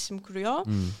iletişim kuruyor.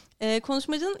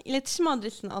 Konuşmacının iletişim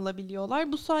adresini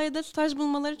alabiliyorlar. Bu sayede staj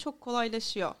bulmaları çok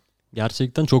kolaylaşıyor.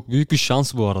 Gerçekten çok büyük bir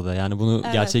şans bu arada. Yani bunu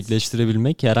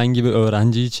gerçekleştirebilmek herhangi bir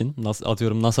öğrenci için,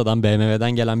 atıyorum NASA'dan,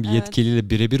 BMW'den gelen bir yetkiliyle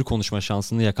birebir konuşma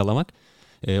şansını yakalamak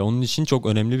onun için çok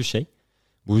önemli bir şey.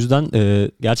 Bu yüzden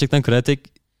gerçekten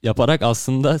Kreatek yaparak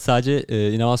aslında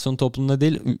sadece inovasyon topluluğuna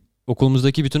değil,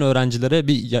 okulumuzdaki bütün öğrencilere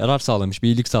bir yarar sağlamış, bir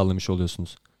iyilik sağlamış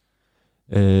oluyorsunuz.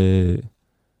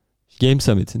 Game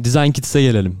Summit, Design Kids'e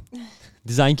gelelim.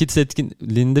 Design Kids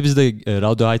etkinliğinde biz de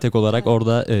Radiohightech olarak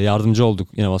orada yardımcı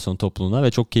olduk inovasyon topluluğuna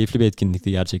ve çok keyifli bir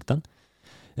etkinlikti gerçekten.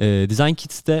 Design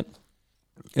Kids'te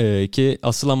ki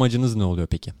asıl amacınız ne oluyor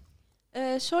peki?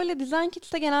 Şöyle, Design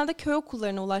Kids'te genelde köy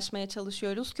okullarına ulaşmaya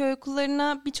çalışıyoruz. Köy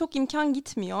okullarına birçok imkan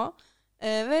gitmiyor.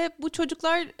 Ve bu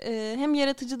çocuklar hem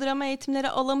yaratıcı drama eğitimleri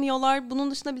alamıyorlar.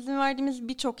 Bunun dışında bizim verdiğimiz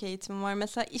birçok eğitim var.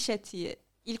 Mesela iş etiği,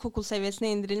 ilkokul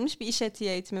seviyesine indirilmiş bir iş etiği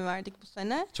eğitimi verdik bu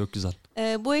sene. Çok güzel.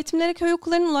 Bu eğitimlere köy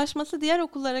okullarının ulaşması diğer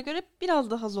okullara göre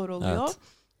biraz daha zor oluyor.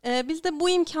 Evet. Biz de bu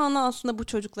imkanı aslında bu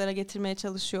çocuklara getirmeye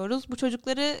çalışıyoruz. Bu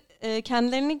çocukları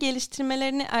kendilerini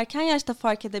geliştirmelerini erken yaşta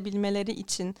fark edebilmeleri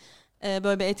için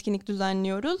böyle bir etkinlik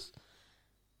düzenliyoruz.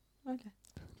 Öyle.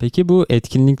 Peki bu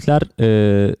etkinlikler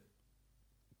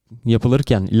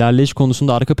yapılırken ilerleyiş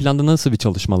konusunda arka planda nasıl bir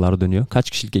çalışmalar dönüyor?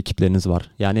 Kaç kişilik ekipleriniz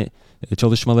var? Yani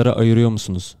çalışmaları ayırıyor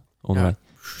musunuz? Yani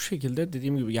şu şekilde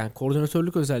dediğim gibi, yani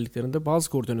koordinatörlük özelliklerinde bazı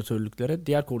koordinatörlüklere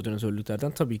diğer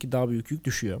koordinatörlüklerden tabii ki daha büyük yük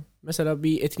düşüyor. Mesela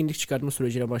bir etkinlik çıkartma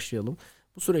sürecine başlayalım.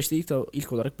 Bu süreçte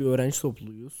ilk olarak bir öğrenci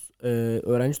topluluğuyuz.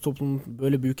 Öğrenci toplumunun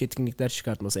böyle büyük etkinlikler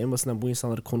çıkartması, en basitinden bu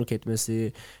insanları konuk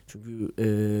etmesi, çünkü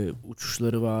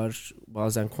uçuşları var,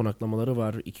 bazen konaklamaları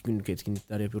var, 2 günlük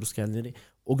etkinlikler yapıyoruz kendileri.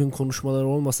 O gün konuşmaları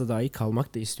olmasa dahi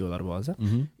kalmak da istiyorlar bazen.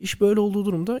 İş böyle olduğu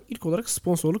durumda ilk olarak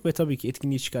sponsorluk ve tabii ki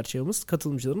etkinliği çıkartacağımız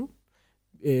katılımcıların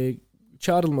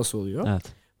çağrılması oluyor. Evet.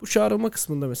 Bu çağrılma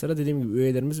kısmında mesela dediğim gibi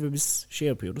üyelerimiz ve biz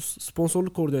yapıyoruz.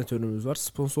 Sponsorluk koordinatörümüz var.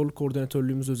 Sponsorluk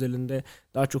koordinatörlüğümüz özelinde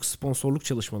daha çok sponsorluk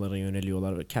çalışmalarına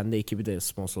yöneliyorlar ve kendi ekibi de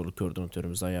sponsorluk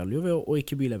koordinatörümüzü ayarlıyor ve o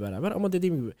ekibiyle beraber, ama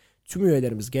dediğim gibi tüm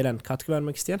üyelerimiz, gelen katkı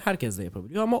vermek isteyen herkes de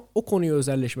yapabiliyor ama o konuya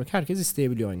özelleşmek herkes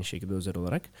isteyebiliyor aynı şekilde özel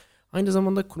olarak. Aynı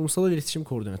zamanda kurumsal iletişim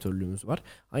koordinatörlüğümüz var.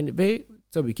 Ve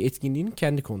tabii ki etkinliğin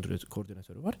kendi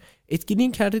koordinatörü var.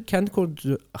 Etkinliğin kendi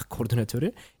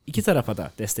koordinatörü iki tarafa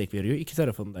da destek veriyor. İki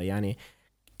tarafında, yani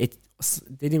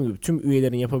dediğim gibi tüm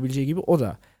üyelerin yapabileceği gibi o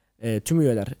da tüm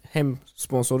üyeler hem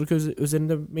sponsorluk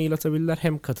üzerinde mail atabilirler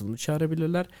hem katılımı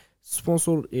çağırabilirler.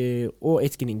 O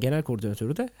etkinliğin genel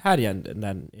koordinatörü de her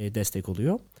yerden destek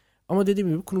oluyor. Ama dediğim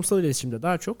gibi kurumsal iletişimde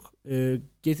daha çok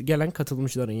gelen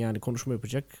katılımcıların, yani konuşma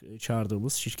yapacak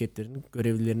çağırdığımız şirketlerin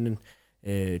görevlilerinin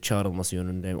çağrılması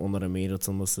yönünde, onlara mail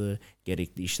atılması,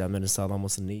 gerekli işlemlerin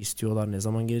sağlanması, ne istiyorlar, ne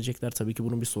zaman gelecekler. Tabii ki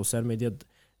bunun bir sosyal medya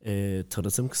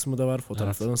tanıtım kısmı da var.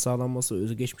 Fotoğrafların sağlanması,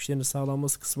 özgeçmişlerin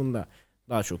sağlanması kısmında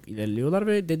daha çok ilerliyorlar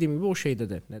ve dediğim gibi o şeyde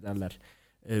de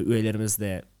üyelerimiz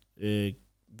de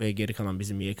ve geri kalan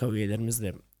bizim YK üyelerimiz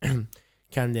de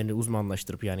kendilerini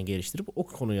uzmanlaştırıp, yani geliştirip o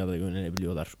konuya da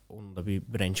yönelebiliyorlar. Onun da bir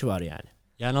branch'i var yani.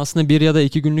 Yani aslında 1 ya da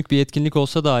 2 günlük bir etkinlik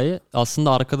olsa dahi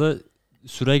aslında arkada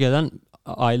süre gelen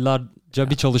aylarca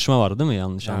bir çalışma var değil mi?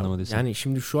 Yanlış anlamadıysam. Yani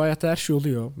şimdi şu hayatta her şey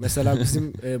oluyor. Mesela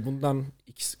bizim bundan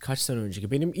kaç sene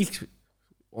önceki, benim ilk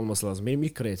olması lazım. Benim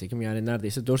ilk Kreatek'im, yani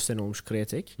neredeyse 4 sene olmuş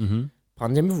Kreatek.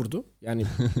 pandemi vurdu. Yani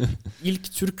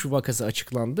ilk Türk vakası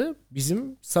açıklandı.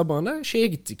 Bizim sabahına şeye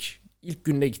gittik. İlk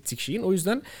gününe gittik şeyin. O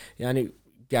yüzden yani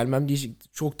gelmem diyecek,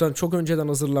 çok önceden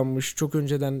hazırlanmış, çok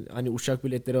önceden hani uçak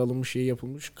biletleri alınmış, şey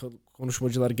yapılmış,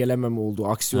 konuşmacılar gelememe oldu,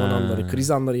 aksiyon anları,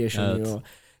 kriz anları yaşanıyor. Evet.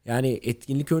 Yani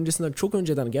etkinlik öncesinden çok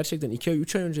önceden, gerçekten 2 ay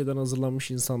 3 ay önceden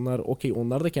hazırlanmış insanlar, okey,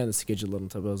 onlar da kendi schedule'larını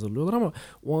tabii hazırlıyorlar ama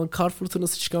o an kar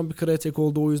fırtınası çıkan bir Kreatek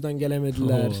oldu, o yüzden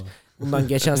gelemediler. Bundan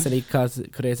geçen sene ilk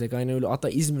Kreatek aynı öyle. Hatta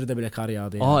İzmir'de bile kar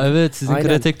yağdı yani. Evet, sizin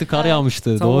Kreatek'te kar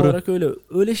yağmıştı. Tam doğru. olarak öyle.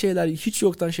 Öyle şeyler, hiç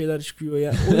yoktan şeyler çıkıyor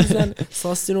ya. O yüzden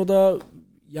Sustino'da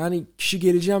yani kişi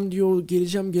geleceğim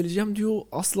diyor.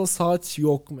 Asla saat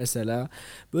yok mesela.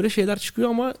 Böyle şeyler çıkıyor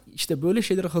ama işte böyle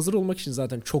şeylere hazır olmak için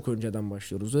zaten çok önceden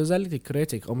başlıyoruz. Özellikle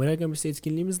Kreatek, Amerikan Birisi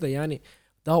etkinliğimizde yani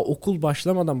daha okul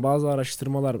başlamadan bazı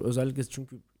araştırmalar, özellikle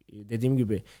çünkü dediğim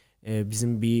gibi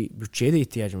bizim bir bütçeye de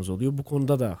ihtiyacımız oluyor. Bu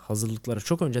konuda da hazırlıkları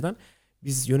çok önceden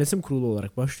biz yönetim kurulu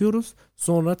olarak başlıyoruz.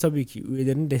 Sonra tabii ki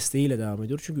üyelerin desteğiyle devam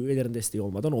ediyoruz. Çünkü üyelerin desteği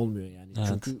olmadan olmuyor yani. Evet.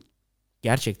 Çünkü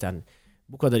gerçekten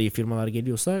bu kadar iyi firmalar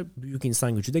geliyorsa büyük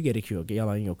insan gücü de gerekiyor.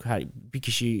 Yalan yok. Bir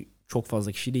kişi çok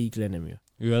fazla kişiyle ilgilenemiyor.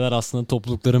 Üyeler aslında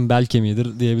toplulukların bel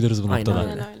kemiğidir diyebiliriz bu noktada.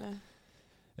 Aynen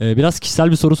öyle. Biraz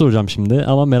kişisel bir soru soracağım şimdi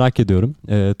ama merak ediyorum.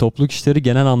 Topluluk işleri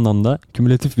genel anlamda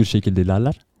kümülatif bir şekilde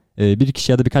ilerler. Bir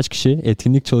kişi ya da birkaç kişi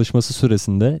etkinlik çalışması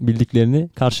süresinde bildiklerini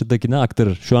karşıdakine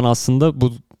aktarır. Şu an aslında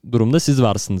bu durumda siz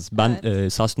varsınız. Ben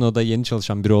Sustino'da yeni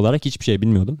çalışan biri olarak hiçbir şey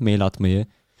bilmiyordum. Mail atmayı,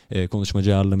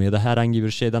 konuşmacı ayarlamayı ya da herhangi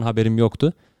bir şeyden haberim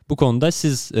yoktu. Bu konuda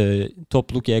siz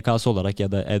topluluk YK'sı olarak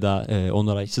ya da Eda,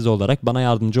 Onuray, siz olarak bana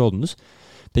yardımcı oldunuz.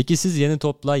 Peki siz yeni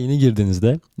topluluğa yeni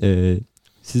girdiğinizde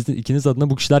sizin ikiniz adına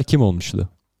bu kişiler kim olmuştu?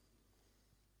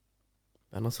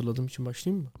 Ben hatırladığım için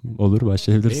başlayayım mı? Olur,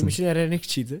 başlayabilirsin. Benim için Eren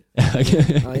Ekçi'ydi.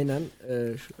 Aynen.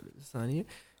 Şöyle bir saniye.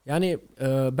 Yani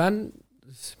ben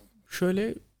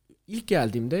şöyle ilk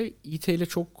geldiğimde İT ile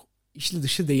çok içli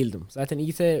dışı değildim. Zaten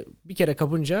İT bir kere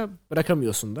kapınca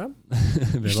bırakamıyorsun da.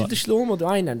 İçli dışlı olmadı.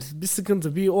 Aynen. Bir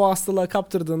sıkıntı. Bir o hastalığa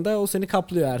kaptırdığında o seni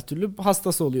kaplıyor her türlü.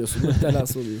 Hastası oluyorsun.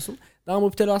 Müptelası oluyorsun. Daha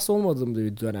müptelası olmadığım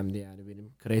bir dönemdi yani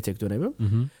benim Kreatek dönemim. Hı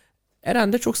hı.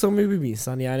 Eren de çok samimi bir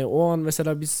insan. Yani o an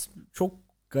mesela biz çok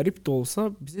garip de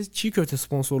olsa bize çiğ köfte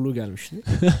sponsorluğu gelmişti.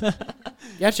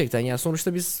 Gerçekten yani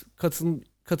sonuçta biz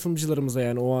katılımcılarımıza,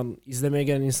 yani o an izlemeye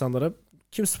gelen insanlara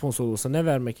kim sponsor olursa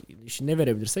ne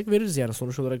verebilirsek veririz yani.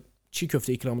 Sonuç olarak çiğ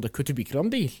köfte ikramı da kötü bir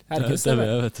ikram değil. Herkes sever.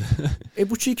 Evet.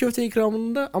 Bu çiğ köfte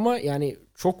ikramında ama yani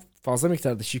çok fazla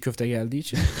miktarda çiğ köfte geldiği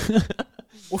için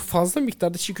o fazla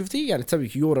miktarda çiğ köfteyi yani tabii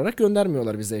ki yoğurarak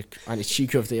göndermiyorlar bize, hani çiğ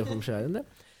köfte yapılmış halinde.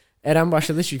 Eren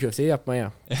başladı çiğ köfteyi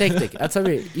yapmaya. Tek.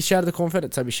 Tabii içeride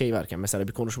tabii şey varken, mesela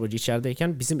bir konuşmacı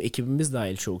içerideyken bizim ekibimiz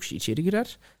dahil çoğu kişi içeri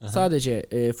girer. Aha.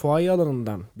 Sadece fuaye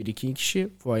alanından 1-2 kişi,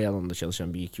 fuaye alanında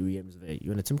çalışan 1-2 üyemiz ve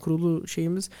yönetim kurulu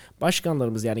şeyimiz,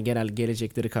 başkanlarımız yani genel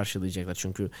gelecekleri karşılayacaklar.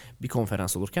 Çünkü bir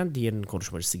konferans olurken diğerinin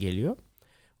konuşmacısı geliyor.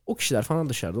 O kişiler falan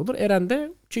dışarıda olur. Eren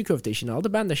de çiğ köfte işini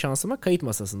aldı. Ben de şansıma kayıt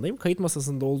masasındayım. Kayıt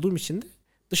masasında olduğum için de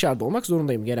dışarıda olmak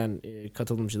zorundayım. Gelen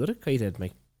katılımcıları kayıt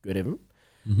etmek görevim.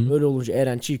 Hı-hı. Öyle olunca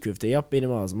Eren çiğ köfte yap,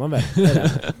 benim ağzıma ver.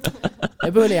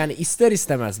 Böyle yani ister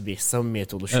istemez bir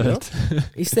samimiyet oluşuyor. Evet.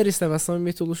 İster istemez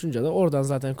samimiyet oluşunca da oradan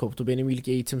zaten koptu. Benim ilk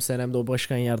eğitim senemde o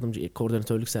başkan yardımcı,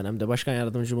 koordinatörlük senemde başkan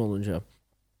yardımcım olunca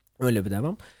öyle bir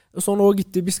devam. Sonra o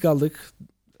gitti, biz kaldık.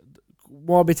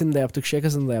 Muhabbetini de yaptık,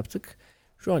 şakasını da yaptık.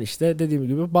 Şu an işte dediğim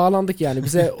gibi bağlandık yani.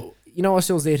 Bize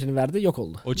inovasyon zehrini verdi, yok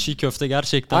oldu. O çiğ köfte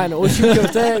gerçekten. Aynen, o çiğ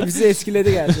köfte bizi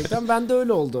etkiledi gerçekten. Ben de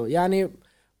öyle oldu. Yani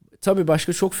tabii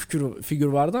başka çok figür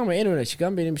vardı ama en öne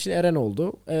çıkan benim için Eren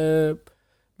oldu.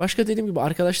 Başka dediğim gibi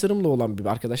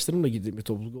arkadaşlarımla girdiğim bir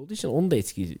topluluk olduğu için onun da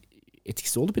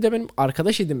etkisi oldu. Bir de benim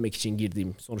arkadaş edinmek için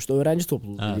girdiğim, sonuçta öğrenci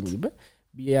topluluğu dediğim gibi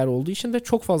bir yer olduğu için de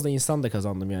çok fazla insan da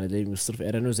kazandım yani. Dediğim gibi sırf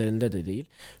Eren özelinde de değil.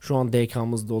 Şu an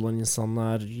DK'mızda olan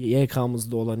insanlar,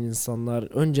 YK'mızda olan insanlar,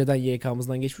 önceden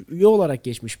YK'mızdan geçmiş, üye olarak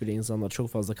geçmiş bile insanlar çok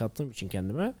fazla kattığım için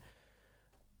kendime.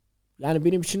 Yani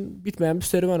benim için bitmeyen bir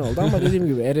serüven oldu ama dediğim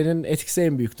gibi Eren'in etkisi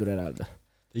en büyüktür herhalde.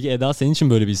 Peki Eda, senin için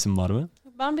böyle bir isim var mı?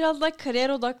 Ben biraz daha kariyer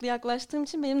odaklı yaklaştığım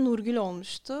için benim Nurgül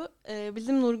olmuştu.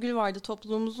 Bizim Nurgül vardı,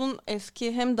 topluluğumuzun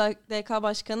eski hem DK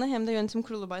başkanı hem de yönetim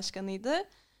kurulu başkanıydı.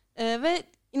 Ve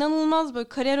inanılmaz böyle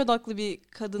kariyer odaklı bir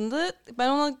kadındı. Ben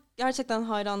ona gerçekten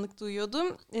hayranlık duyuyordum.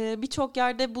 Birçok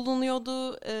yerde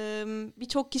bulunuyordu,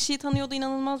 birçok kişiyi tanıyordu,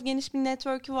 inanılmaz geniş bir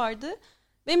network'ü vardı.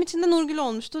 Benim için de Nurgül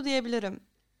olmuştu diyebilirim.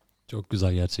 Çok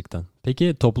güzel gerçekten.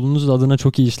 Peki topluluğunuz adına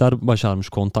çok iyi işler başarmış,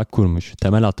 kontak kurmuş,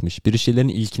 temel atmış, bir şeylerin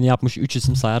ilkini yapmış 3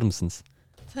 isim sayar mısınız?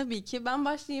 Tabii ki. Ben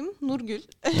başlayayım. Nurgül.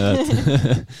 Evet.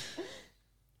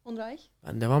 Onray?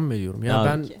 Ben devam mı ediyorum? Ya Abi.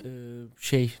 ben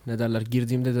ne derler,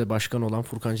 girdiğimde de başkan olan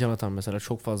Furkan Can Atan mesela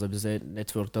çok fazla bize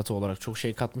network data olarak çok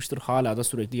şey katmıştır. Hala da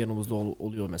sürekli yanımızda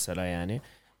oluyor mesela yani.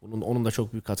 Onun da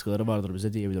çok büyük katkıları vardır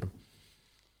bize diyebilirim.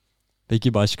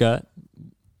 Peki başka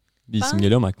bir isim Ben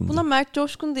geliyor mu aklınıza? Buna Mert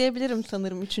Coşkun diyebilirim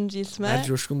sanırım 3. isme. Mert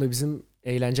Coşkun da bizim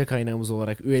eğlence kaynağımız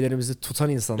olarak, üyelerimizi tutan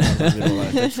insanlardan biri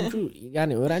olarak. Da. Çünkü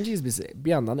yani öğrenciyiz biz. Bir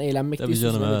yandan eğlenmek Tabii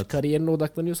istiyorsun. canım, Evet, evet. kariyerine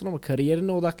odaklanıyorsun ama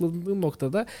kariyerine odaklandığın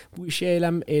noktada bu işi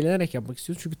eğlenerek yapmak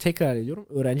istiyorsun. Çünkü tekrar ediyorum,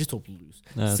 öğrenci topluluğuyuz.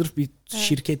 Evet. Sırf bir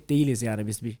şirket değiliz yani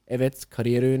biz evet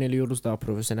kariyere yöneliyoruz, daha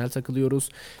profesyonel takılıyoruz.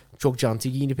 Çok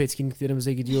canti giyinip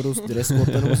etkinliklerimize gidiyoruz. Dress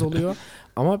code'larımız oluyor.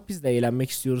 Ama biz de eğlenmek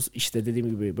istiyoruz. İşte dediğim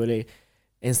gibi böyle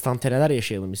enstantaneler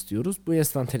yaşayalım istiyoruz. Bu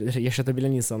enstantaneleri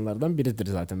yaşatabilen insanlardan biridir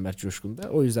zaten Mert Coşkun'da.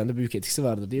 O yüzden de büyük etkisi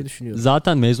vardır diye düşünüyorum.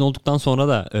 Zaten mezun olduktan sonra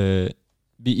da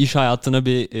bir iş hayatına,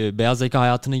 bir beyaz yaka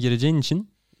hayatına gireceğin için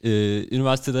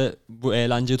üniversitede bu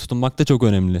eğlenceye tutunmak da çok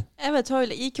önemli. Evet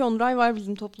öyle. İyi ki Onray var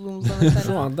bizim topluluğumuzda mesela.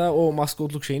 Şu anda o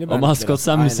maskotluk şeyini ben... O maskot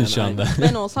sen misin şu anda?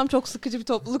 Ben olsam çok sıkıcı bir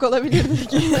topluluk olabilirdi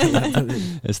ki.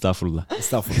 Estağfurullah.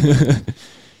 Estağfurullah.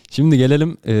 Şimdi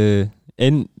gelelim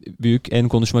en büyük, en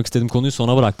konuşmak istediğim konuyu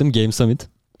sona bıraktım. Game Summit.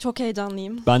 Çok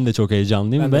heyecanlıyım. Ben de çok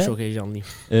heyecanlıyım. Ben de çok heyecanlıyım.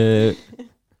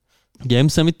 Game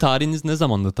Summit tarihiniz ne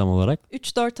zamandı tam olarak?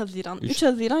 3-4 Haziran. 3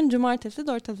 Haziran Cumartesi,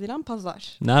 4 Haziran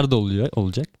Pazar. Nerede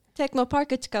olacak?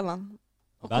 Teknopark açık alan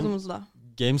okulumuzda.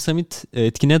 Game Summit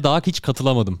etkinliğe daha hiç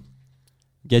katılamadım.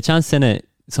 Geçen sene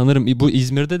sanırım bu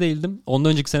İzmir'de değildim.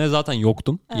 Ondan önceki sene zaten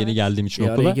yoktum. Evet. Yeni geldiğim için Bir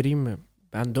okula. araya gireyim mi?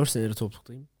 Ben 4 senedir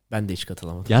topluktayım. Ben de hiç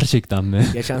katılamadım. Gerçekten mi?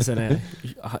 Geçen sene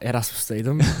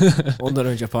Erasmus'taydım. Ondan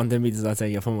önce pandemiydi zaten,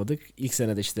 yapamadık. İlk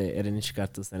sene de işte Eren'in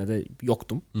çıkarttığı senede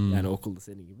yoktum. Yani okulda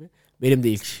senin gibi. Benim de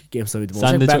ilk Game Summit'im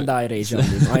olacak. Ben de ayrı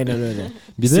heyecanlıyım. Aynen öyle.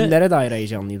 İsimlere de ayrı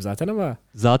heyecanlıyım zaten ama.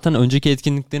 Zaten önceki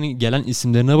etkinliklerin gelen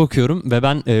isimlerine bakıyorum ve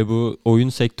ben bu oyun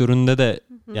sektöründe de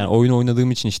yani oyun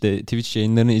oynadığım için, işte Twitch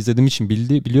yayınlarını izlediğim için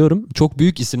biliyorum. Çok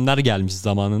büyük isimler gelmiş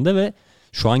zamanında ve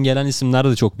şu an gelen isimler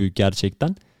de çok büyük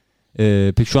gerçekten.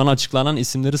 Peki şu an açıklanan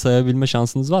isimleri sayabilme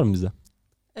şansınız var mı bize?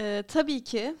 Tabii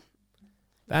ki.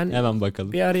 Ben hemen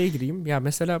bakalım. Bir araya gireyim. Ya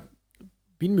mesela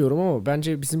bilmiyorum ama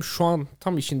bence bizim şu an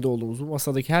tam içinde olduğumuz bu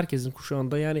masadaki herkesin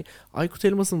kuşağında yani Aykut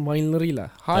Elmas'ın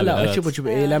Vine'larıyla hala açıp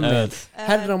eğlenmeyen,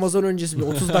 her Ramazan öncesi bir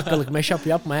 30 dakikalık mashup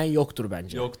yapmayan yoktur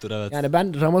bence. Yoktur, evet. Yani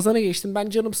ben Ramazan'a geçtim, ben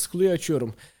canım sıkılıyor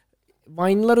açıyorum.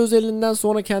 Vine'lar özelinden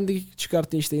sonra kendi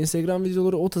çıkarttığı işte Instagram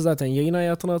videoları, o da zaten yayın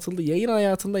hayatına atıldı. Yayın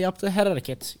hayatında yaptığı her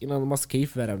hareket inanılmaz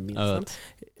keyif veren bir insan.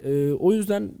 O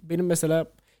yüzden benim mesela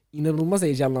inanılmaz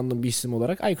heyecanlandığım bir isim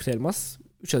olarak Aykut Elmas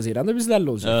 3 Haziran'da bizlerle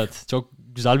olacak. Evet, çok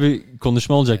güzel bir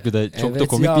konuşma olacak bir de. Çok da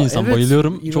komik ya, bir insan. evet,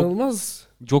 Bayılıyorum. İnanılmaz.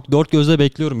 Çok dört gözle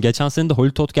bekliyorum. Geçen sene de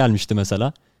Holy Tot gelmişti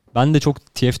mesela. Ben de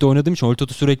çok TF'de oynadığım için Holy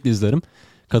Tot'u sürekli izlerim.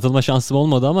 Katılma şansım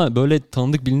olmadı ama böyle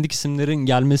tanıdık bilindik isimlerin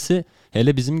gelmesi,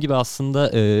 hele bizim gibi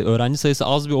aslında öğrenci sayısı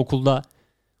az bir okulda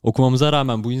okumamıza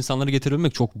rağmen bu insanları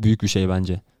getirebilmek çok büyük bir şey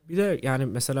bence. Bir de yani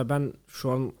mesela ben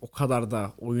şu an o kadar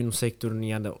da oyun sektörünün,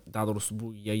 yani daha doğrusu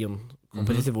bu yayın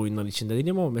kompetitif oyunların içinde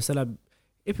değilim ama mesela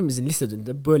hepimizin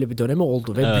lisede böyle bir dönemi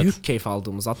oldu ve büyük keyif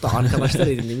aldığımız, hatta arkadaşlar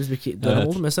edindiğimiz bir dönem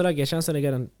oldu. Mesela geçen sene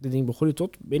gelen dediğim bu Holy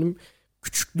Tot benim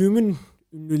küçüklüğümün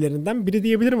ünlülerinden biri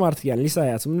diyebilirim artık, yani lise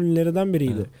hayatımın ünlülerinden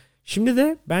biriydi. Şimdi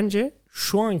de bence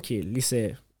şu anki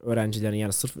lise öğrencilerin,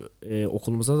 yani sırf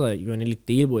okulumuza da yönelik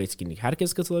değil bu etkinlik,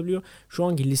 herkes katılabiliyor. Şu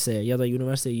anki lise ya da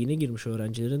üniversiteye yeni girmiş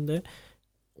öğrencilerin de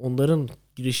onların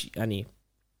giriş, yani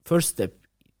first step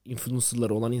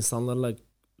influencer'ları olan insanlarla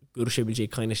görüşebileceği,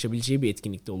 kaynaşabileceği bir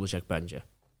etkinlikte olacak bence.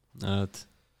 Evet.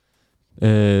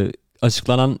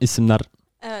 Açıklanan isimler.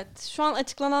 Evet. Şu an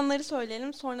açıklananları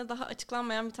söyleyelim. Sonra daha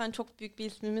açıklanmayan bir tane çok büyük bir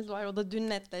ismimiz var. O da dün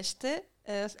netleşti.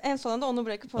 En sonunda onu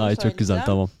bırakıp onu söyleyeceğim. Çok güzel,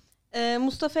 tamam.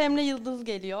 Mustafa Emre Yıldız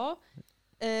geliyor.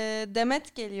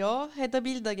 Demet geliyor. Heda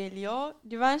Bilda geliyor.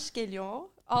 Güvenç geliyor.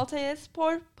 Altay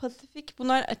Espor, Pasifik,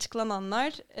 bunlar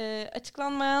açıklananlar.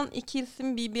 Açıklanmayan iki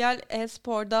isim BBL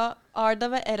Espor'da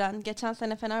Arda ve Eren. Geçen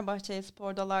sene Fenerbahçe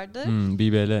Espor'dalardı.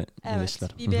 BBL'e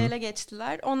geçtiler. Evet, BBL'e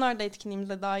geçtiler. Onlar da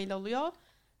etkinliğimize dahil oluyor.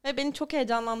 Ve beni çok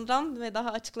heyecanlandıran ve daha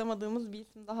açıklamadığımız bir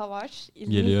isim daha var.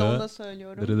 İzninizle onu da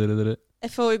söylüyorum.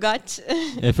 Efe Uygaç.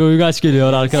 Efe Uygaç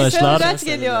geliyor arkadaşlar. Efe Uygaç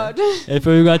geliyor. Efe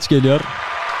Uygaç geliyor.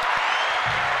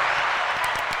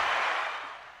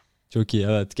 Çok iyi,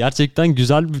 evet. Gerçekten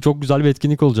çok güzel bir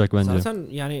etkinlik olacak bence. Zaten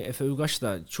yani Efe Uygaç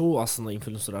da çoğu aslında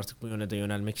influencer artık bu yöne de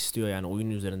yönelmek istiyor. Yani oyun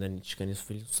üzerinden çıkan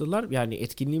influencerlar. Yani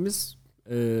etkinliğimiz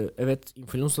evet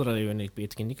influencerlara yönelik bir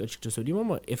etkinlik, açıkça söyleyeyim,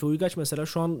 ama Efe Uygaç mesela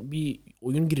şu an bir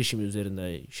oyun girişimi üzerinde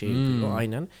yapıyor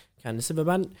aynen kendisi ve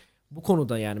ben bu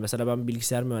konuda yani mesela ben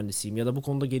bilgisayar mühendisiyim ya da bu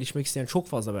konuda gelişmek isteyen çok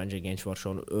fazla bence genç var şu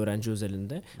an öğrenci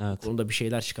özelinde. Evet. Bu konuda bir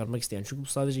şeyler çıkarmak isteyen. Çünkü bu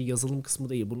sadece yazılım kısmı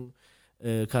değil. Bunun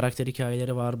karakter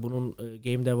hikayeleri var. Bunun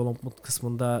game development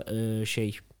kısmında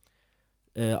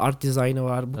art design'ı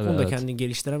var. Bu konuda kendini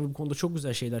geliştiren ve bu konuda çok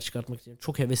güzel şeyler çıkartmak isteyen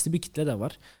çok hevesli bir kitle de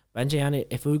var. Bence yani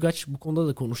Efe Uygaç bu konuda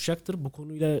da konuşacaktır. Bu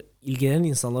konuyla ilgilenen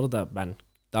insanları da ben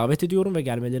davet ediyorum ve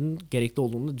gelmelerinin gerekli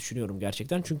olduğunu düşünüyorum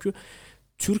gerçekten. Çünkü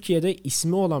Türkiye'de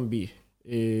ismi olan bir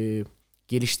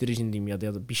geliştiricinin diyeyim ya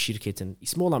da bir şirketin,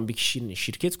 ismi olan bir kişinin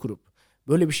şirket kurup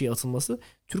böyle bir şeye atılması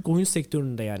Türk oyun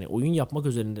sektöründe yani oyun yapmak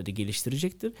üzerinde de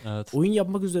geliştirecektir. Evet. Oyun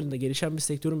yapmak üzerinde gelişen bir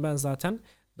sektörün ben zaten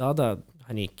daha da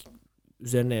hani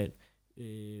üzerine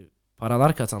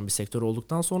paralar katan bir sektör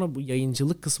olduktan sonra bu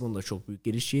yayıncılık kısmında çok büyük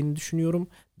gelişeceğini düşünüyorum.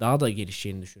 Daha da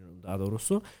gelişeceğini düşünüyorum daha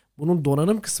doğrusu. Bunun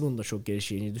donanım kısmında çok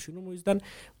gelişeceğini düşünüyorum. O yüzden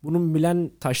bunun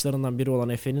bilen taşlarından biri olan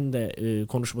Efe'nin de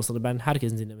konuşmasını ben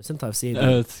herkesin dinlemesini tavsiye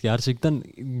ediyorum. Evet, gerçekten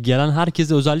gelen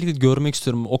herkesi özellikle görmek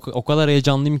istiyorum. O kadar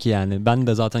heyecanlıyım ki yani. Ben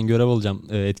de zaten görev alacağım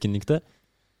etkinlikte.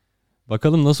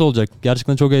 Bakalım nasıl olacak.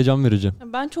 Gerçekten çok heyecan verici.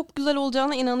 Ben çok güzel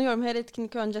olacağına inanıyorum. Her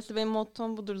etkinlik öncesi benim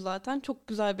mottom budur zaten. Çok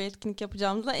güzel bir etkinlik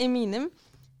yapacağımıza eminim.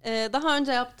 Daha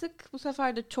önce yaptık. Bu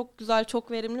sefer de çok güzel,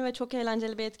 çok verimli ve çok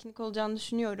eğlenceli bir etkinlik olacağını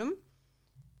düşünüyorum.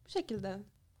 Bu şekilde.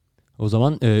 O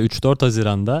zaman 3-4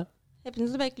 Haziran'da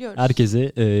hepinizi bekliyoruz.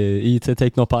 herkesi İİT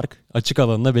Teknopark açık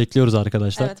alanına bekliyoruz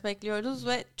arkadaşlar. Evet, bekliyoruz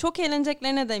ve çok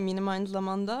eğleneceklerine de eminim aynı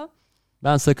zamanda.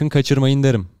 Ben sakın kaçırmayın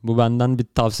derim. Bu benden bir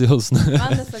tavsiye olsun.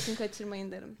 Ben de sakın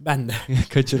kaçırmayın derim. Ben de.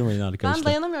 Kaçırmayın arkadaşlar. Ben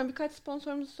dayanamıyorum. Birkaç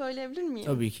sponsorumuzu söyleyebilir miyim?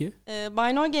 Tabii ki.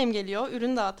 Binor Game geliyor.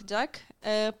 Ürün dağıtacak.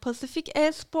 Pacific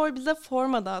E-Spor bize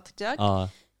forma dağıtacak.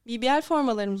 BBL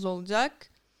formalarımız olacak.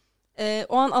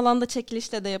 O an alanda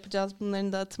çekilişle de yapacağız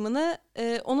bunların dağıtımını.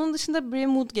 Onun dışında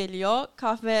Brewwood geliyor.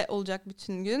 Kahve olacak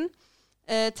bütün gün.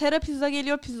 Terra Pizza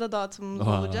geliyor. Pizza dağıtımımız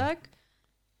olacak.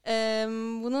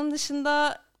 Bunun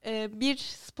dışında bir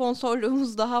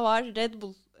sponsorluğumuz daha var. Red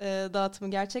Bull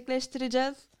dağıtımı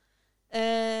gerçekleştireceğiz.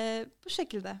 Bu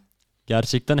şekilde.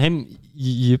 Gerçekten hem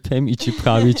yiyip hem içip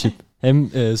kahve içip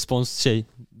hem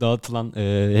dağıtılan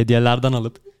hediyelerden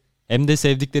alıp hem de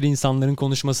sevdikleri insanların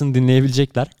konuşmasını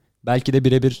dinleyebilecekler. Belki de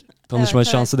birebir tanışma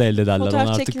şansı da elde ederler.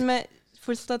 Fotoğraf çekilme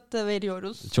fırsatı da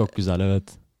veriyoruz. Çok güzel, evet.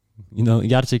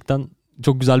 Gerçekten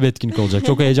çok güzel bir etkinlik olacak.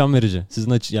 Çok heyecan verici.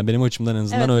 Yani benim açımdan en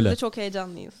azından öyle. Evet, biz de çok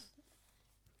heyecanlıyız.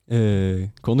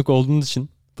 Konuk olduğunuz için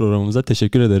programımıza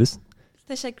teşekkür ederiz.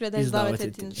 Teşekkür ederiz Biz davet davet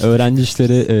ettiğiniz için. Öğrenci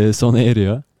işleri sona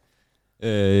eriyor.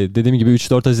 Dediğim gibi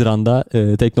 3-4 Haziran'da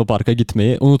Teknopark'a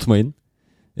gitmeyi unutmayın.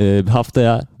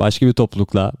 Haftaya başka bir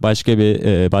toplulukla, başka bir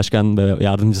başkan ve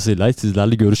yardımcısıyla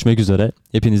sizlerle görüşmek üzere.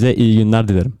 Hepinize iyi günler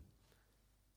dilerim.